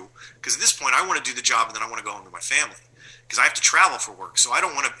too, because at this point I want to do the job and then I want to go home to my family. Because I have to travel for work, so I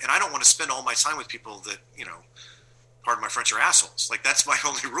don't want to spend all my time with people that, pardon my French, are assholes. Like, that's my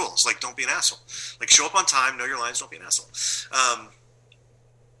only rules. Like, don't be an asshole. Like, show up on time, know your lines, don't be an asshole. So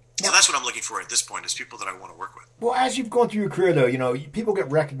that's what I'm looking for at this point, is people that I want to work with. Well, as you've gone through your career, though, people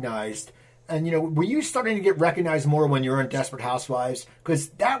get recognized, and were you starting to get recognized more when you were in Desperate Housewives? Because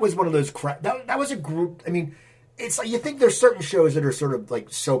that was one of those that was a group. I mean, it's like you think there's certain shows that are sort of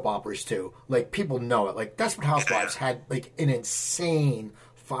like soap operas too. Like people know it. Like Desperate Housewives had like an insane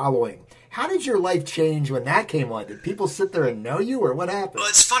following. How did your life change when that came on? Did people sit there and know you, or what happened? Well,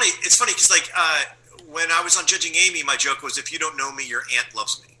 it's funny because like when I was on Judging Amy, my joke was, if you don't know me, your aunt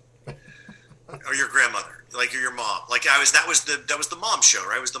loves me, or your grandmother, like, or your mom. Like that was the mom show,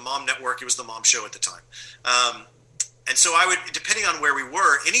 right? It was the mom network. It was the mom show at the time. And so I would, depending on where we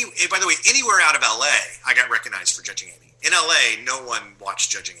were, by the way, anywhere out of LA, I got recognized for Judging Amy. In LA, no one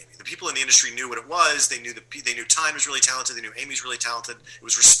watched Judging Amy. The people in the industry knew what it was. They knew Tyne was really talented. They knew Amy's really talented. It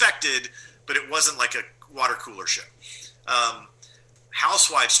was respected, but it wasn't like a water cooler show.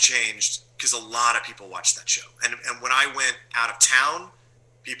 Housewives changed because a lot of people watched that show. And when I went out of town,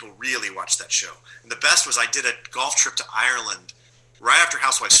 people really watched that show. And the best was I did a golf trip to Ireland right after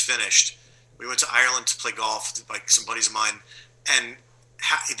Housewives finished. We went to Ireland to play golf with like some buddies of mine, and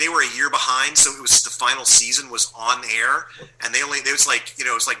they were a year behind, so it was the final season was on air, and it was like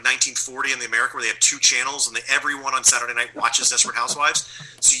 1940 in the America where they had two channels, and everyone on Saturday night watches Desperate Housewives.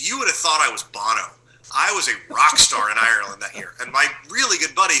 So you would have thought I was Bono. I was a rock star in Ireland that year, and my really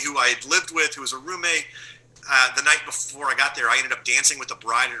good buddy who I had lived with, who was a roommate, the night before I got there, I ended up dancing with the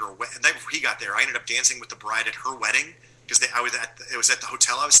bride at her wedding. The night before he got there, I ended up dancing with the bride at her wedding. Because it was at the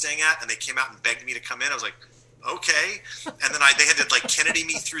hotel I was staying at, and they came out and begged me to come in. I was like, okay. And then they had to like Kennedy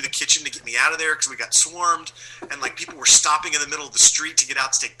me through the kitchen to get me out of there because we got swarmed, and like people were stopping in the middle of the street to get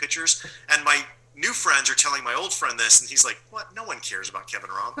out to take pictures. And my new friends are telling my old friend this, and he's like, what? No one cares about Kevin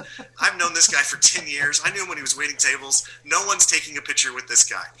Rahm. I've known this guy for 10 years. I knew him when he was waiting tables. No one's taking a picture with this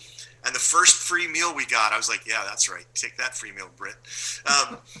guy. And the first free meal we got, I was like, yeah, that's right. Take that free meal, Britt.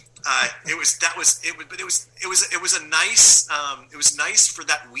 It was nice for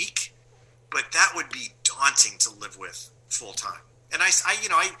that week, but that would be daunting to live with full time. And it's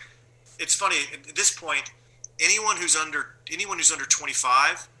funny at this point, anyone who's under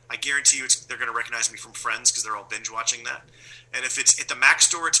 25, I guarantee you they're going to recognize me from Friends because they're all binge watching that. And if it's at the Mac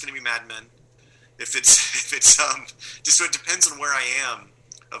store, it's going to be Mad Men. If it's just so it depends on where I am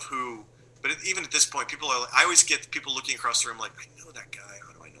of who. But even at this point, I always get people looking across the room like, I know that guy.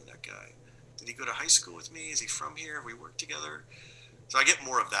 How do I know that guy? Did he go to high school with me? Is he from here? Have we worked together? So I get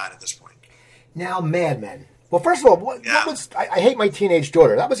more of that at this point. Now, Mad Men. Well, first of all, what was I Hate My Teenage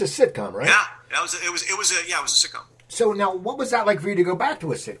Daughter? That was a sitcom, right? Yeah, it was a sitcom. So now, what was that like for you to go back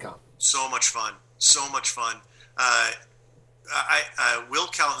to a sitcom? So much fun. Will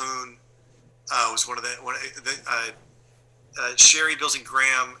Calhoun was one of the Sherry Bilsing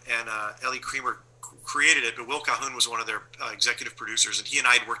Graham and Ellie Creamer created it, but Will Calhoun was one of their executive producers, and he and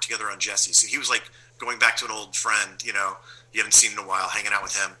I had worked together on Jesse. So he was like going back to an old friend, you haven't seen in a while, hanging out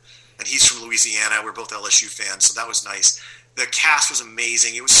with him. And he's from Louisiana. We're both LSU fans, so that was nice. The cast was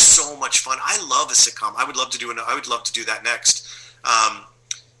amazing. It was so much fun. I love a sitcom. I would love to do that next.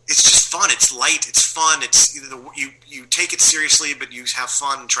 It's just fun. It's light. It's fun. It's you take it seriously, but you have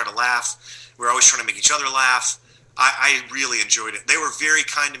fun and try to laugh. We're always trying to make each other laugh. I really enjoyed it. They were very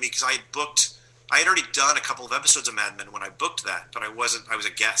kind to me because I had already done a couple of episodes of Mad Men when I booked that, but I was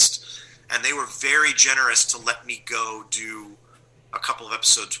a guest, and they were very generous to let me go do a couple of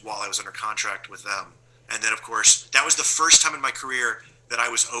episodes while I was under contract with them. And then, of course, that was the first time in my career that I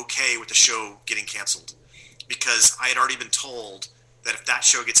was okay with the show getting canceled, because I had already been told that if that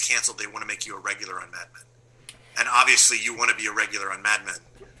show gets canceled, they want to make you a regular on Mad Men. And obviously, you want to be a regular on Mad Men.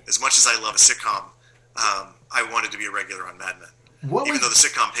 As much as I love a sitcom, I wanted to be a regular on Mad Men, even though the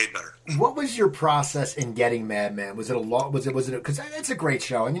sitcom paid better. What was your process in getting Mad Men? Was it a lot? Was it? Because it's a great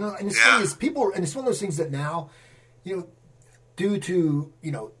show, and and it's funny is people, and it's one of those things that now, due to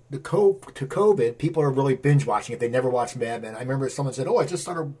the COVID, people are really binge watching it. They never watched Mad Men. I remember someone said, "Oh, I just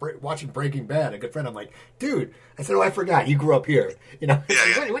started watching Breaking Bad." A good friend, I'm like, "Dude," I said, "Oh, I forgot. You grew up here.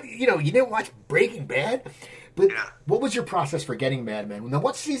 What, you didn't watch Breaking Bad." But what was your process for getting Mad Men? Now,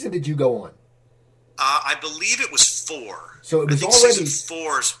 what season did you go on? I believe it was 4. So it was already season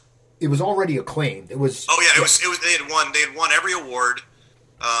 4's. It was already acclaimed. It was. Oh yeah, it was. They had won every award.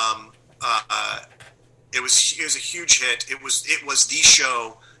 It was a huge hit. It was the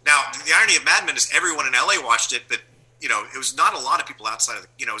show. Now, the irony of Mad Men is everyone in LA watched it, but it was not a lot of people outside of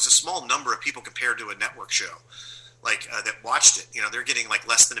it was a small number of people compared to a network show that watched it. They're getting like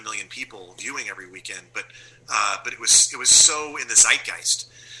less than 1 million people viewing every weekend, but it was so in the zeitgeist.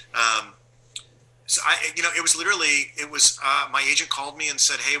 So it was literally my agent called me and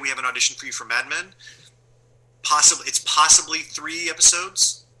said, "Hey, we have an audition for you for Mad Men. It's possibly 3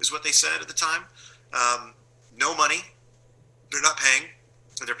 episodes," is what they said at the time. No money. They're not paying.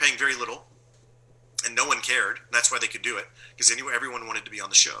 They're paying very little. And no one cared. That's why they could do it. Because everyone wanted to be on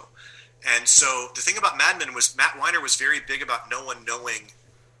the show. And so the thing about Mad Men was Matt Weiner was very big about no one knowing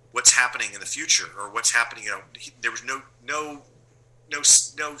what's happening in the future or what's happening. There was no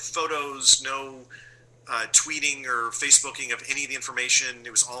photos, no tweeting or Facebooking of any of the information.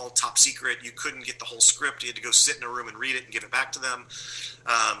 It was all top secret. You couldn't get the whole script. You had to go sit in a room and read it and give it back to them.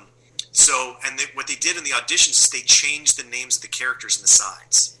 What they did in the auditions is they changed the names of the characters in the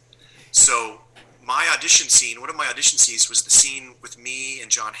sides. So one of my audition scenes was the scene with me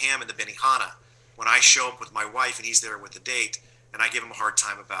and John Hamm in the Benihana when I show up with my wife and he's there with the date, and I give him a hard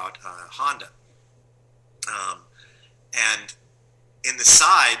time about Honda. And in the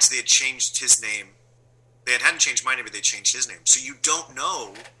sides, they had changed his name. They hadn't changed my name, but they changed his name. So you don't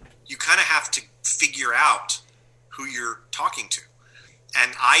know. You kind of have to figure out who you're talking to.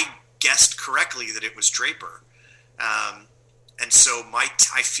 And I guessed correctly that it was Draper. And so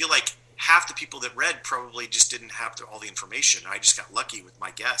I feel like half the people that read probably just didn't have all the information. I just got lucky with my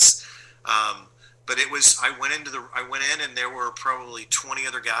guess. But it was, I went in and there were probably 20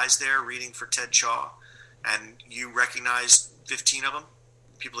 other guys there reading for Ted Chaw, and you recognized 15 of them.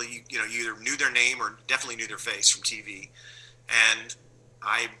 People you either knew their name or definitely knew their face from TV. And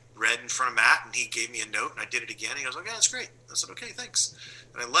I read in front of Matt, and he gave me a note, and I did it again. He goes, "Okay, that's great." I said, "Okay, thanks."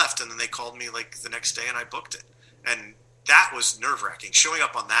 And I left, and then they called me like the next day, and I booked it. And that was nerve-wracking. Showing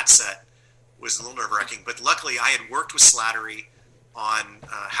up on that set was a little nerve-wracking, but luckily I had worked with Slattery on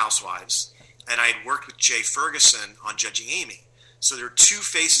Housewives, and I had worked with Jay Ferguson on Judging Amy. So there were 2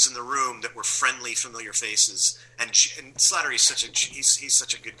 faces in the room that were friendly, familiar faces. And Slattery is he's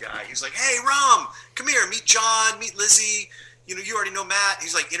such a good guy. He's like, "Hey, Rom, come here, meet John, meet Lizzie. You already know Matt."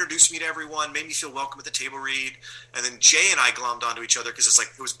 He's like, introduced me to everyone, made me feel welcome at the table read. And then Jay and I glommed onto each other because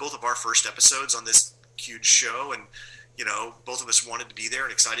it was both of our first episodes on this huge show. And, both of us wanted to be there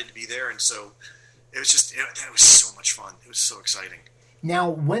and excited to be there. And so it was just, it was so much fun. It was so exciting. Now,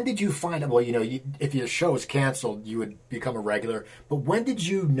 when did you find out? Well, if your show was canceled, you would become a regular. But when did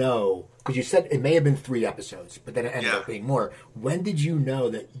you know? Because you said it may have been 3 episodes, but then it ended up being more. When did you know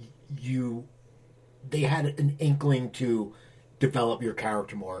that they had an inkling to develop your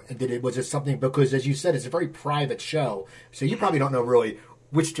character more? And was it something? Because as you said, it's a very private show, so you probably don't know really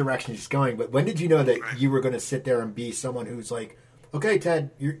which direction it's going. But when did you know that you were going to sit there and be someone who's like, okay, Ted,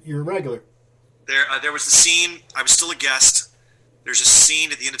 you're a regular? There was the scene. I was still a guest. There's a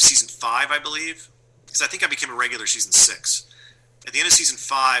scene at the end of season 5, I believe, because I think I became a regular season 6. At the end of season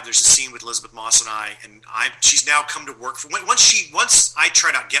 5, there's a scene with Elizabeth Moss and she's now come to work for. Once I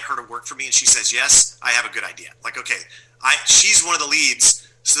try to get her to work for me, and she says yes, I have a good idea. Like, okay, she's one of the leads,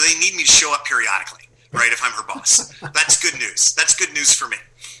 so they need me to show up periodically, right? If I'm her boss, that's good news. That's good news for me.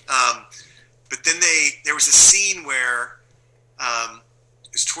 But then there was a scene where it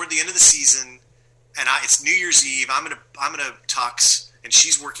was toward the end of the season. And it's New Year's Eve. I'm in a tux, and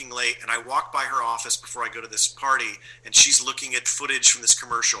she's working late. And I walk by her office before I go to this party, and she's looking at footage from this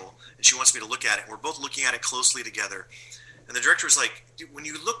commercial, and she wants me to look at it. And we're both looking at it closely together. And the director was like, "When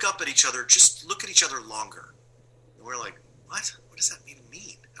you look up at each other, just look at each other longer." And we're like, "What? What does that even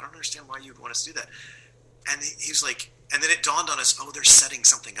mean? I don't understand why you'd want us to do that." And he was like, and then it dawned on us, oh, they're setting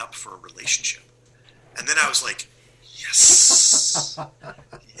something up for a relationship. And then I was like, yes.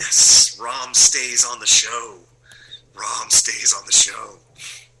 Yes, Rom stays on the show. Rom stays on the show.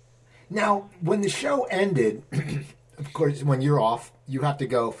 Now, when the show ended, of course, when you're off, you have to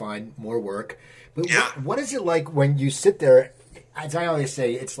go find more work. But what is it like when you sit there? As I always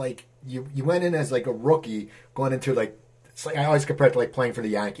say, it's like you went in as like a rookie going into it's like I always compare it to like playing for the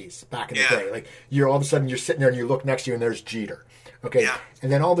Yankees back in the day. Like you're all of a sudden you're sitting there and you look next to you and there's Jeter. Okay. Yeah.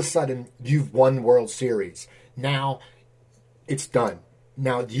 And then all of a sudden you've won World Series. Now it's done.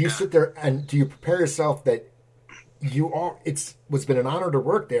 Now do you sit there and do you prepare yourself that it's been an honor to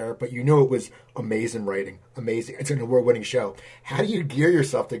work there, but you know it was amazing writing, amazing. It's an award-winning show. How do you gear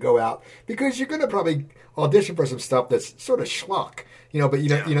yourself to go out? Because you're going to probably audition for some stuff that's sort of schlock, but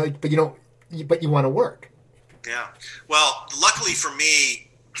you want to work. Yeah. Well, luckily for me,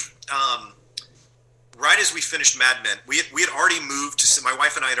 right as we finished Mad Men, we had already moved to. My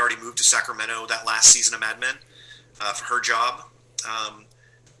wife and I had already moved to Sacramento that last season of Mad Men for her job,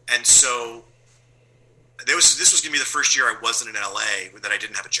 and so. This was going to be the first year I wasn't in LA, that I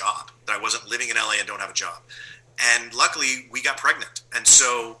didn't have a job, that I wasn't living in LA and don't have a job. And luckily we got pregnant. And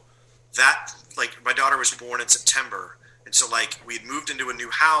so my daughter was born in September. And so we had moved into a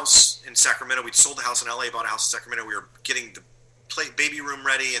new house in Sacramento. We'd sold the house in LA, bought a house in Sacramento. We were getting the baby room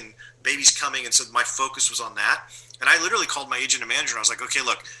ready and baby's coming. And so my focus was on that. And I literally called my agent and manager and I was like, okay,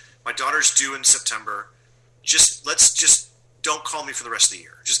 look, my daughter's due in September. Let's don't call me for the rest of the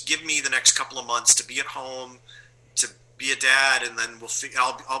year. Just give me the next couple of months to be at home, to be a dad, and then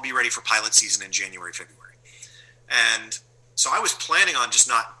I'll be ready for pilot season in January, February. And so I was planning on just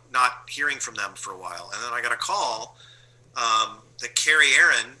not hearing from them for a while. And then I got a call that Carrie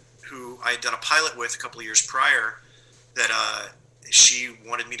Aaron, who I had done a pilot with a couple of years prior, that she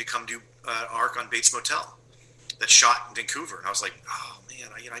wanted me to come do an arc on Bates Motel that shot in Vancouver. And I was like, oh man,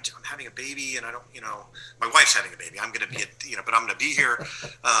 I'm having a baby and I don't, my wife's having a baby. I'm going to be, but I'm going to be here.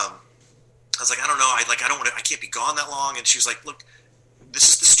 I was like, I don't know. I can't be gone that long. And she was like, look, this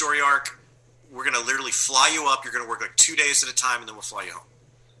is the story arc. We're going to literally fly you up. You're going to work 2 days at a time and then we'll fly you home.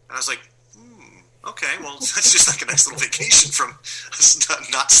 And I was like, okay, well, that's just like a nice little vacation from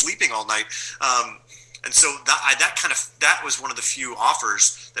not sleeping all night. And so that was one of the few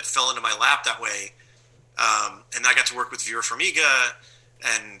offers that fell into my lap that way. And I got to work with Vera Farmiga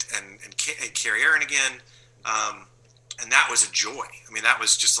and Carrie Aaron again. And that was a joy. I mean, that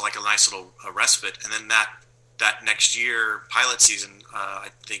was just like a nice little respite. And then that next year, pilot season, I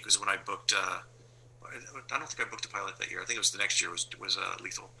think was when I booked, I don't think I booked a pilot that year. I think it was the next year was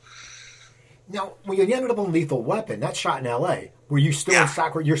Lethal. Now, when you ended up on Lethal Weapon, that's shot in L.A. Were you still in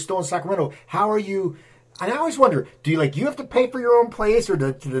Sacramento? You're still in Sacramento. How are you? And I always wonder, do you have to pay for your own place, or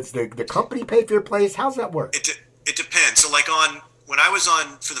does the company pay for your place? How's that work? It depends. So, when I was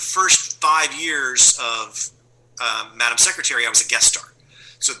on for the first 5 years of Madam Secretary, I was a guest star.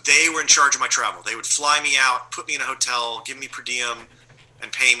 So they were in charge of my travel. They would fly me out, put me in a hotel, give me per diem,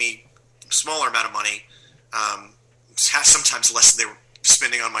 and pay me a smaller amount of money. Sometimes less than they were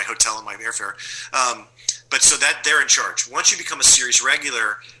spending on my hotel and my airfare. But so that they're in charge. Once you become a series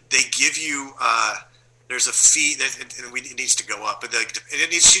regular, they give you there's a fee that it needs to go up, but it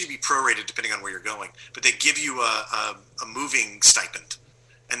needs to be prorated depending on where you're going. But they give you a moving stipend,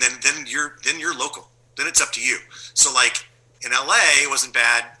 and then you're local. Then it's up to you. So in LA, it wasn't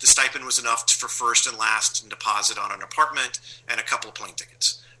bad. The stipend was enough for first and last and deposit on an apartment and a couple of plane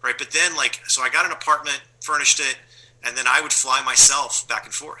tickets, right? But then, so I got an apartment, furnished it, and then I would fly myself back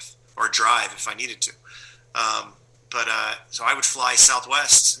and forth or drive if I needed to. So I would fly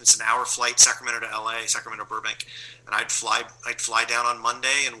Southwest. It's an hour flight, Sacramento to LA, Sacramento Burbank, and I'd fly down on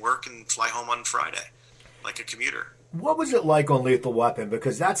Monday and work and fly home on Friday, like a commuter. What was it like on Lethal Weapon?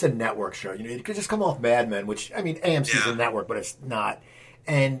 Because that's a network show. You could just come off Mad Men, which, I mean, AMC's a network, but it's not.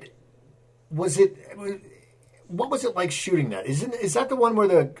 And what was it like shooting that? Is that the one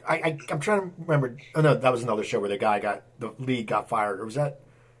where I'm trying to remember. Oh, no, that was another show where the lead got fired. Or was that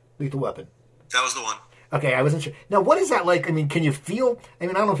Lethal Weapon? That was the one. Okay, I wasn't sure. Now, what is that like? I mean, can you feel? I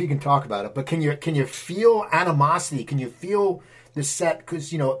mean, I don't know if you can talk about it, but can you feel animosity? Can you feel the set?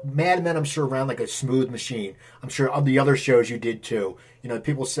 Because Mad Men, I'm sure, ran like a smooth machine. I'm sure on the other shows you did too.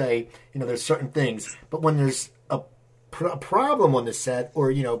 People say there's certain things, but when there's a problem on the set, or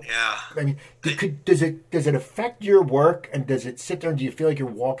I mean, does it affect your work? And does it sit there and do you feel like you're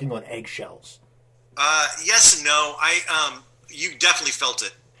walking on eggshells? Yes and no. You definitely felt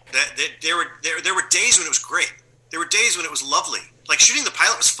it. There were days when it was great. There were days when it was lovely. Like shooting the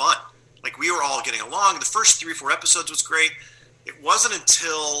pilot was fun. Like we were all getting along. The first 3 or 4 episodes was great. It wasn't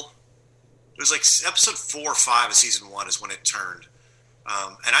until it was like episode 4 or 5 of season 1 is when it turned.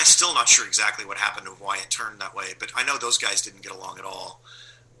 And I'm still not sure exactly what happened and why it turned that way. But I know those guys didn't get along at all.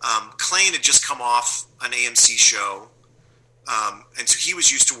 Klain had just come off an AMC show, and so he was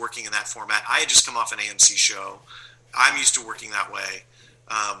used to working in that format. I had just come off an AMC show. I'm used to working that way.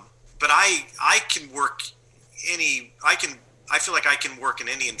 But I can work I feel like I can work in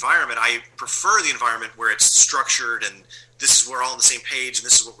any environment. I prefer the environment where it's structured and this is we're all on the same page and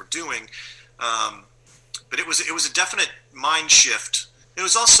this is what we're doing. But it was a definite mind shift. It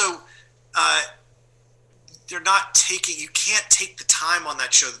was also, you can't take the time on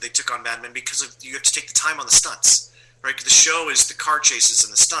that show that they took on Mad Men because you have to take the time on the stunts. Right, because the show is the car chases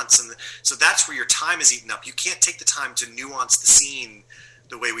and the stunts, and so that's where your time is eaten up. You can't take the time to nuance the scene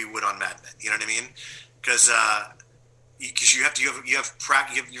the way we would on Mad Men. You know what I mean? Because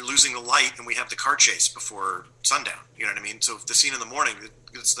you're losing the light, and we have the car chase before sundown. You know what I mean? So the scene in the morning,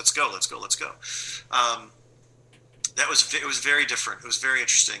 let's go. It was very different. It was very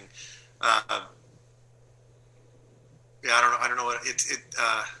interesting. I don't know what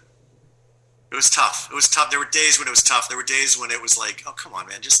it was tough. It was tough. There were days when it was tough. There were days when it was like, oh, come on,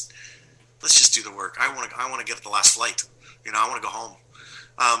 man, let's just do the work. I want to get the last flight. I want to go home.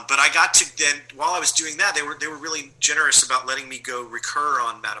 But I got to then, while I was doing that, they were really generous about letting me go recur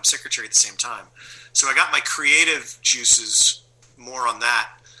on Madam Secretary at the same time. So I got my creative juices more on that.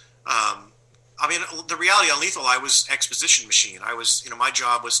 I mean, the reality on Lethal, I was exposition machine. I was, my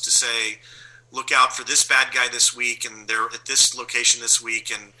job was to say, look out for this bad guy this week, and they're at this location this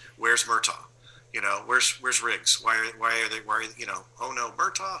week, and where's Murtaugh? Where's Riggs? Why are they? Oh no,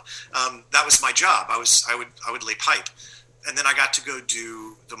 Murtaugh. That was my job. I would lay pipe, and then I got to go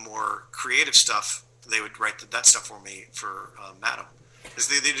do the more creative stuff. They would write that stuff for me for Madam. Because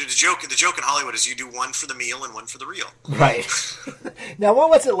the joke in Hollywood is you do one for the meal and one for the reel. Right. Now, what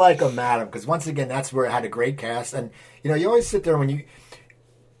was it like on Madam? Because once again, that's where it had a great cast, and you always sit there when you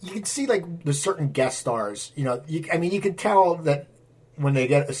can see like the certain guest stars. You can tell that when they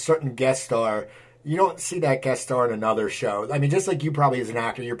get a certain guest star, you don't see that guest star in another show. I mean, just like you probably as an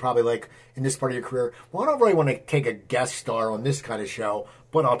actor, you're probably like in this part of your career, well, I don't really want to take a guest star on this kind of show,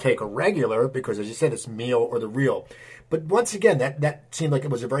 but I'll take a regular because, as you said, it's meal or the reel. But once again, that seemed like it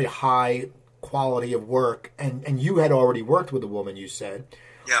was a very high quality of work, and you had already worked with a woman, you said.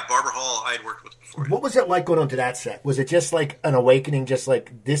 Yeah, Barbara Hall I had worked with before. What was it like going onto that set? Was it just like an awakening, just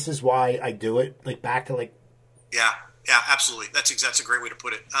like, this is why I do it? Like back to like... Yeah, absolutely. That's a great way to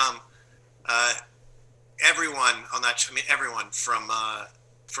put it. Everyone on that, everyone from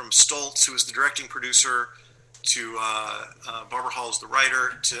Stoltz, who was the directing producer, to Barbara Hall, who's the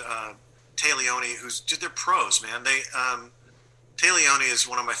writer, to Téa Leoni, they're pros, man. Téa Leoni is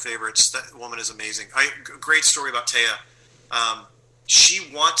one of my favorites. That woman is amazing. Great story about Téa.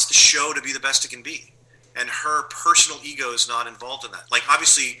 She wants the show to be the best it can be, and her personal ego is not involved in that. Like,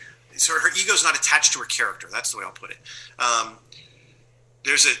 obviously, so her ego is not attached to her character. That's the way I'll put it.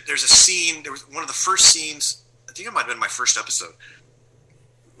 There's a scene. There was one of the first scenes. I think it might have been my first episode.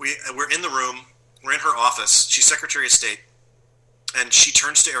 We're in the room. We're in her office. She's Secretary of State, and she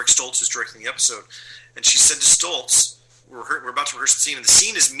turns to Eric Stoltz, who's directing the episode, and she said to Stoltz, "We're about to rehearse the scene, and the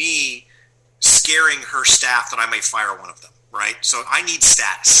scene is me scaring her staff that I may fire one of them. Right? So I need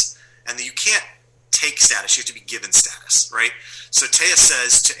status, and you can't take status. You have to be given status, right? So Taya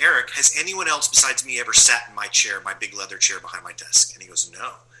says to Eric, has anyone else besides me ever sat in my chair, my big leather chair behind my desk? And he goes,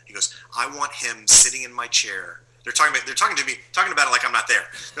 no. He goes, I want him sitting in my chair. They're talking to me, talking about it like I'm not there.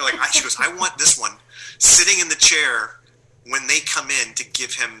 They're like, she goes, I want this one sitting in the chair when they come in to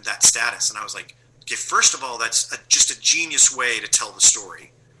give him that status. And I was like, okay, first of all, that's just a genius way to tell the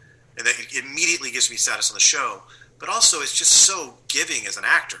story. And that it immediately gives me status on the show. But also, it's just so giving as an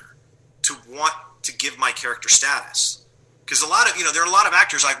actor to want to give my character status. Because there are a lot of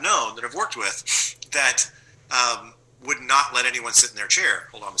actors I've known that I've worked with that would not let anyone sit in their chair.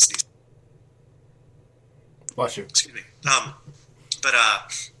 Hold on, Miss Steve. Bless you. Excuse me.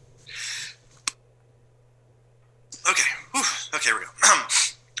 Okay. Whew. Okay, here we go.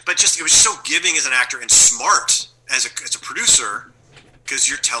 But just, it was so giving as an actor and smart as a producer, because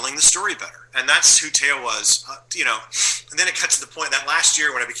you're telling the story better. And that's who Taya was, And then it cut to the point that last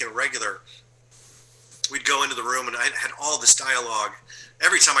year when I became a regular, we'd go into the room and I had all this dialogue.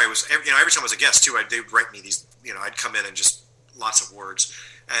 Every time I was a guest too, they'd write me these, I'd come in and just lots of words.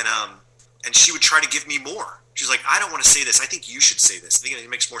 And she would try to give me more. She's like, I don't want to say this. I think you should say this. I think it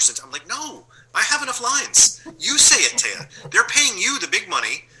makes more sense. I'm like, no, I have enough lines. You say it, Taya. They're paying you the big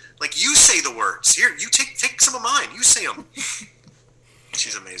money. Like, you say the words. Here, you take some of mine. You say them.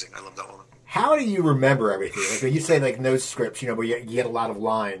 She's amazing. I love that woman. How do you remember everything? Like when you say like no scripts, where you get a lot of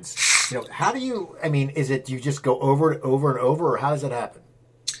lines. How do you? Is it you just go over and over and over, or how does that happen?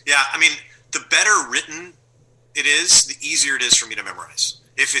 Yeah, the better written it is, the easier it is for me to memorize.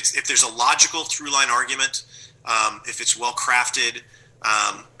 If there's a logical through line argument, if it's well crafted,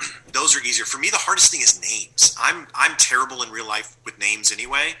 those are easier. For me, the hardest thing is names. I'm terrible in real life with names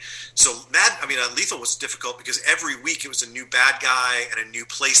anyway. So Lethal was difficult because every week it was a new bad guy and a new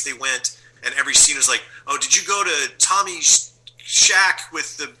place they went, and every scene was like, oh, did you go to Tommy's shack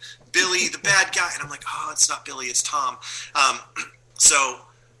with the Billy, the bad guy? And I'm like, oh, it's not Billy, it's Tom. So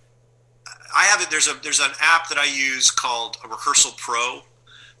I have it. There's an app that I use called a Rehearsal Pro.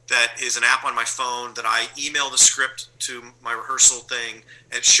 That is an app on my phone that I email the script to my rehearsal thing,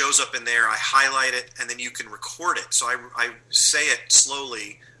 and it shows up in there. I highlight it, and then you can record it. So I say it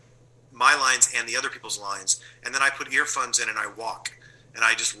slowly, my lines and the other people's lines, and then I put earphones in and I walk. And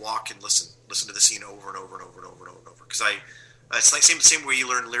I just walk and listen to the scene over and over and over and over and over and over. Because it's like the same way you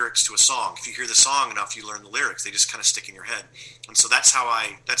learn lyrics to a song. If you hear the song enough, you learn the lyrics. They just kind of stick in your head. And so that's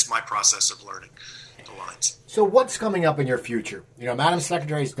my process of learning the lines. So what's coming up in your future? Madam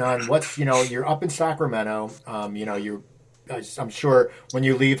Secretary's done. What's, you're up in Sacramento. I'm sure when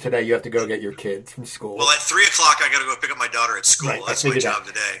you leave today, you have to go get your kids from school. Well, at 3:00, I got to go pick up my daughter at school. Right, that's my job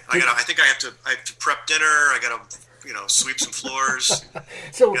today. I have to prep dinner. I got to, sweep some floors.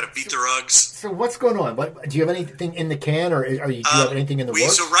 So got to beat the rugs. So what's going on? Do you have anything in the can, or do you have anything in the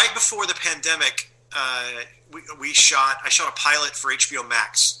works? So right before the pandemic, I shot a pilot for HBO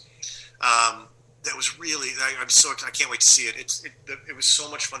Max. That was really, I can't wait to see it. It was so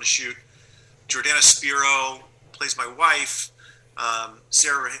much fun to shoot. Jordana Spiro plays my wife.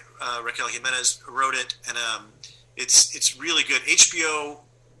 Sarah Raquel Jimenez wrote it, and it's really good. HBO,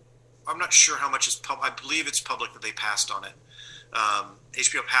 I'm not sure how much is public. I believe it's public that they passed on it.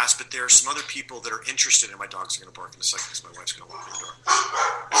 HBO passed, but there are some other people that are interested in. My dogs are going to bark in a second because my wife's going to walk in the door.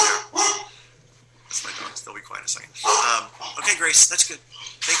 Right. That's my dogs. They'll be quiet in a second. Okay, Grace, that's good.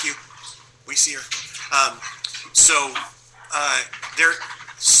 Thank you. We see her. They're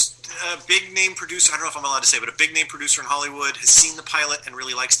a big name producer. I don't know if I'm allowed to say, but a big name producer in Hollywood has seen the pilot and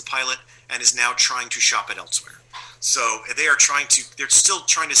really likes the pilot and is now trying to shop it elsewhere. So they're still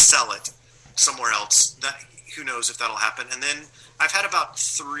trying to sell it somewhere else. Who knows if that'll happen. And then I've had about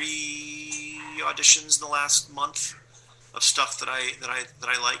 3 auditions in the last month of stuff that I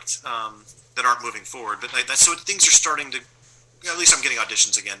liked that aren't moving forward. But so things are starting to. At least I'm getting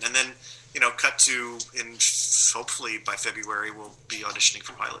auditions again, and then cut to hopefully by February we'll be auditioning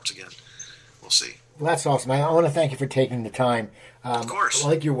for pilots again. We'll see. Well, that's awesome. I want to thank you for taking the time. Of course, I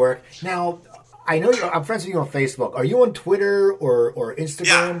like your work. Now, I know I'm friends with you on Facebook. Are you on Twitter or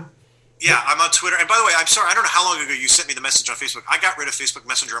Instagram? Yeah, I'm on Twitter. And by the way, I'm sorry, I don't know how long ago you sent me the message on Facebook. I got rid of Facebook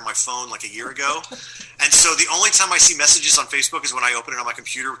Messenger on my phone like a year ago. And so the only time I see messages on Facebook is when I open it on my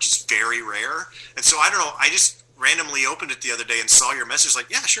computer, which is very rare. And so I don't know, I just randomly opened it the other day and saw your message, like,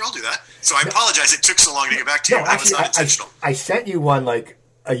 yeah, sure, I'll do that. So I apologize it took so long to get back to you. That was not intentional. I sent you one like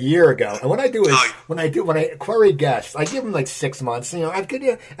a year ago, and what I do is when I query guests, I give them like 6 months. I could,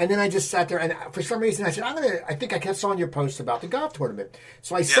 and then I just sat there, and for some reason I said, I think I kept saw your post about the golf tournament,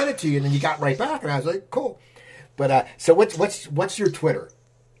 so I sent it to you, and then you got right back, and I was like, cool. But so what's your Twitter?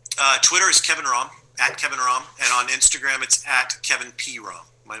 Twitter is Kevin Rom, at Kevin Rom, and on Instagram it's at Kevin P. Rom.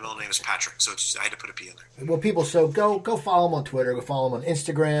 My middle name is Patrick, so I had to put a P in there. Well, people, so go follow him on Twitter. Go follow him on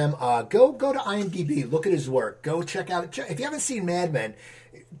Instagram. Go to IMDb. Look at his work. Go check out. If you haven't seen Mad Men,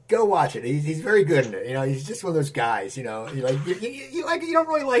 go watch it. He's very good in it. You know, he's just one of those guys. You know, you don't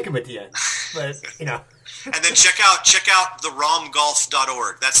really like him at the end, but you know. And then check out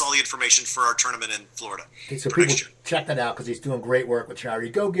theromgolf.org. That's all the information for our tournament in Florida. Okay, so people check that out because he's doing great work with charity.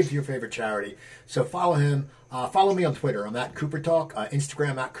 Go give to your favorite charity. So follow him. Follow me on Twitter. I'm at Cooper Talk.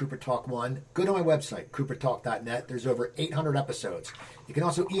 Instagram at Cooper Talk 1. Go to my website, coopertalk.net. There's over 800 episodes. You can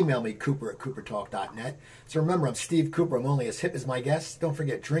also email me, cooper@coopertalk.net. So remember, I'm Steve Cooper. I'm only as hip as my guests. Don't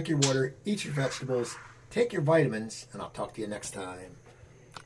forget, drink your water, eat your vegetables, take your vitamins, and I'll talk to you next time.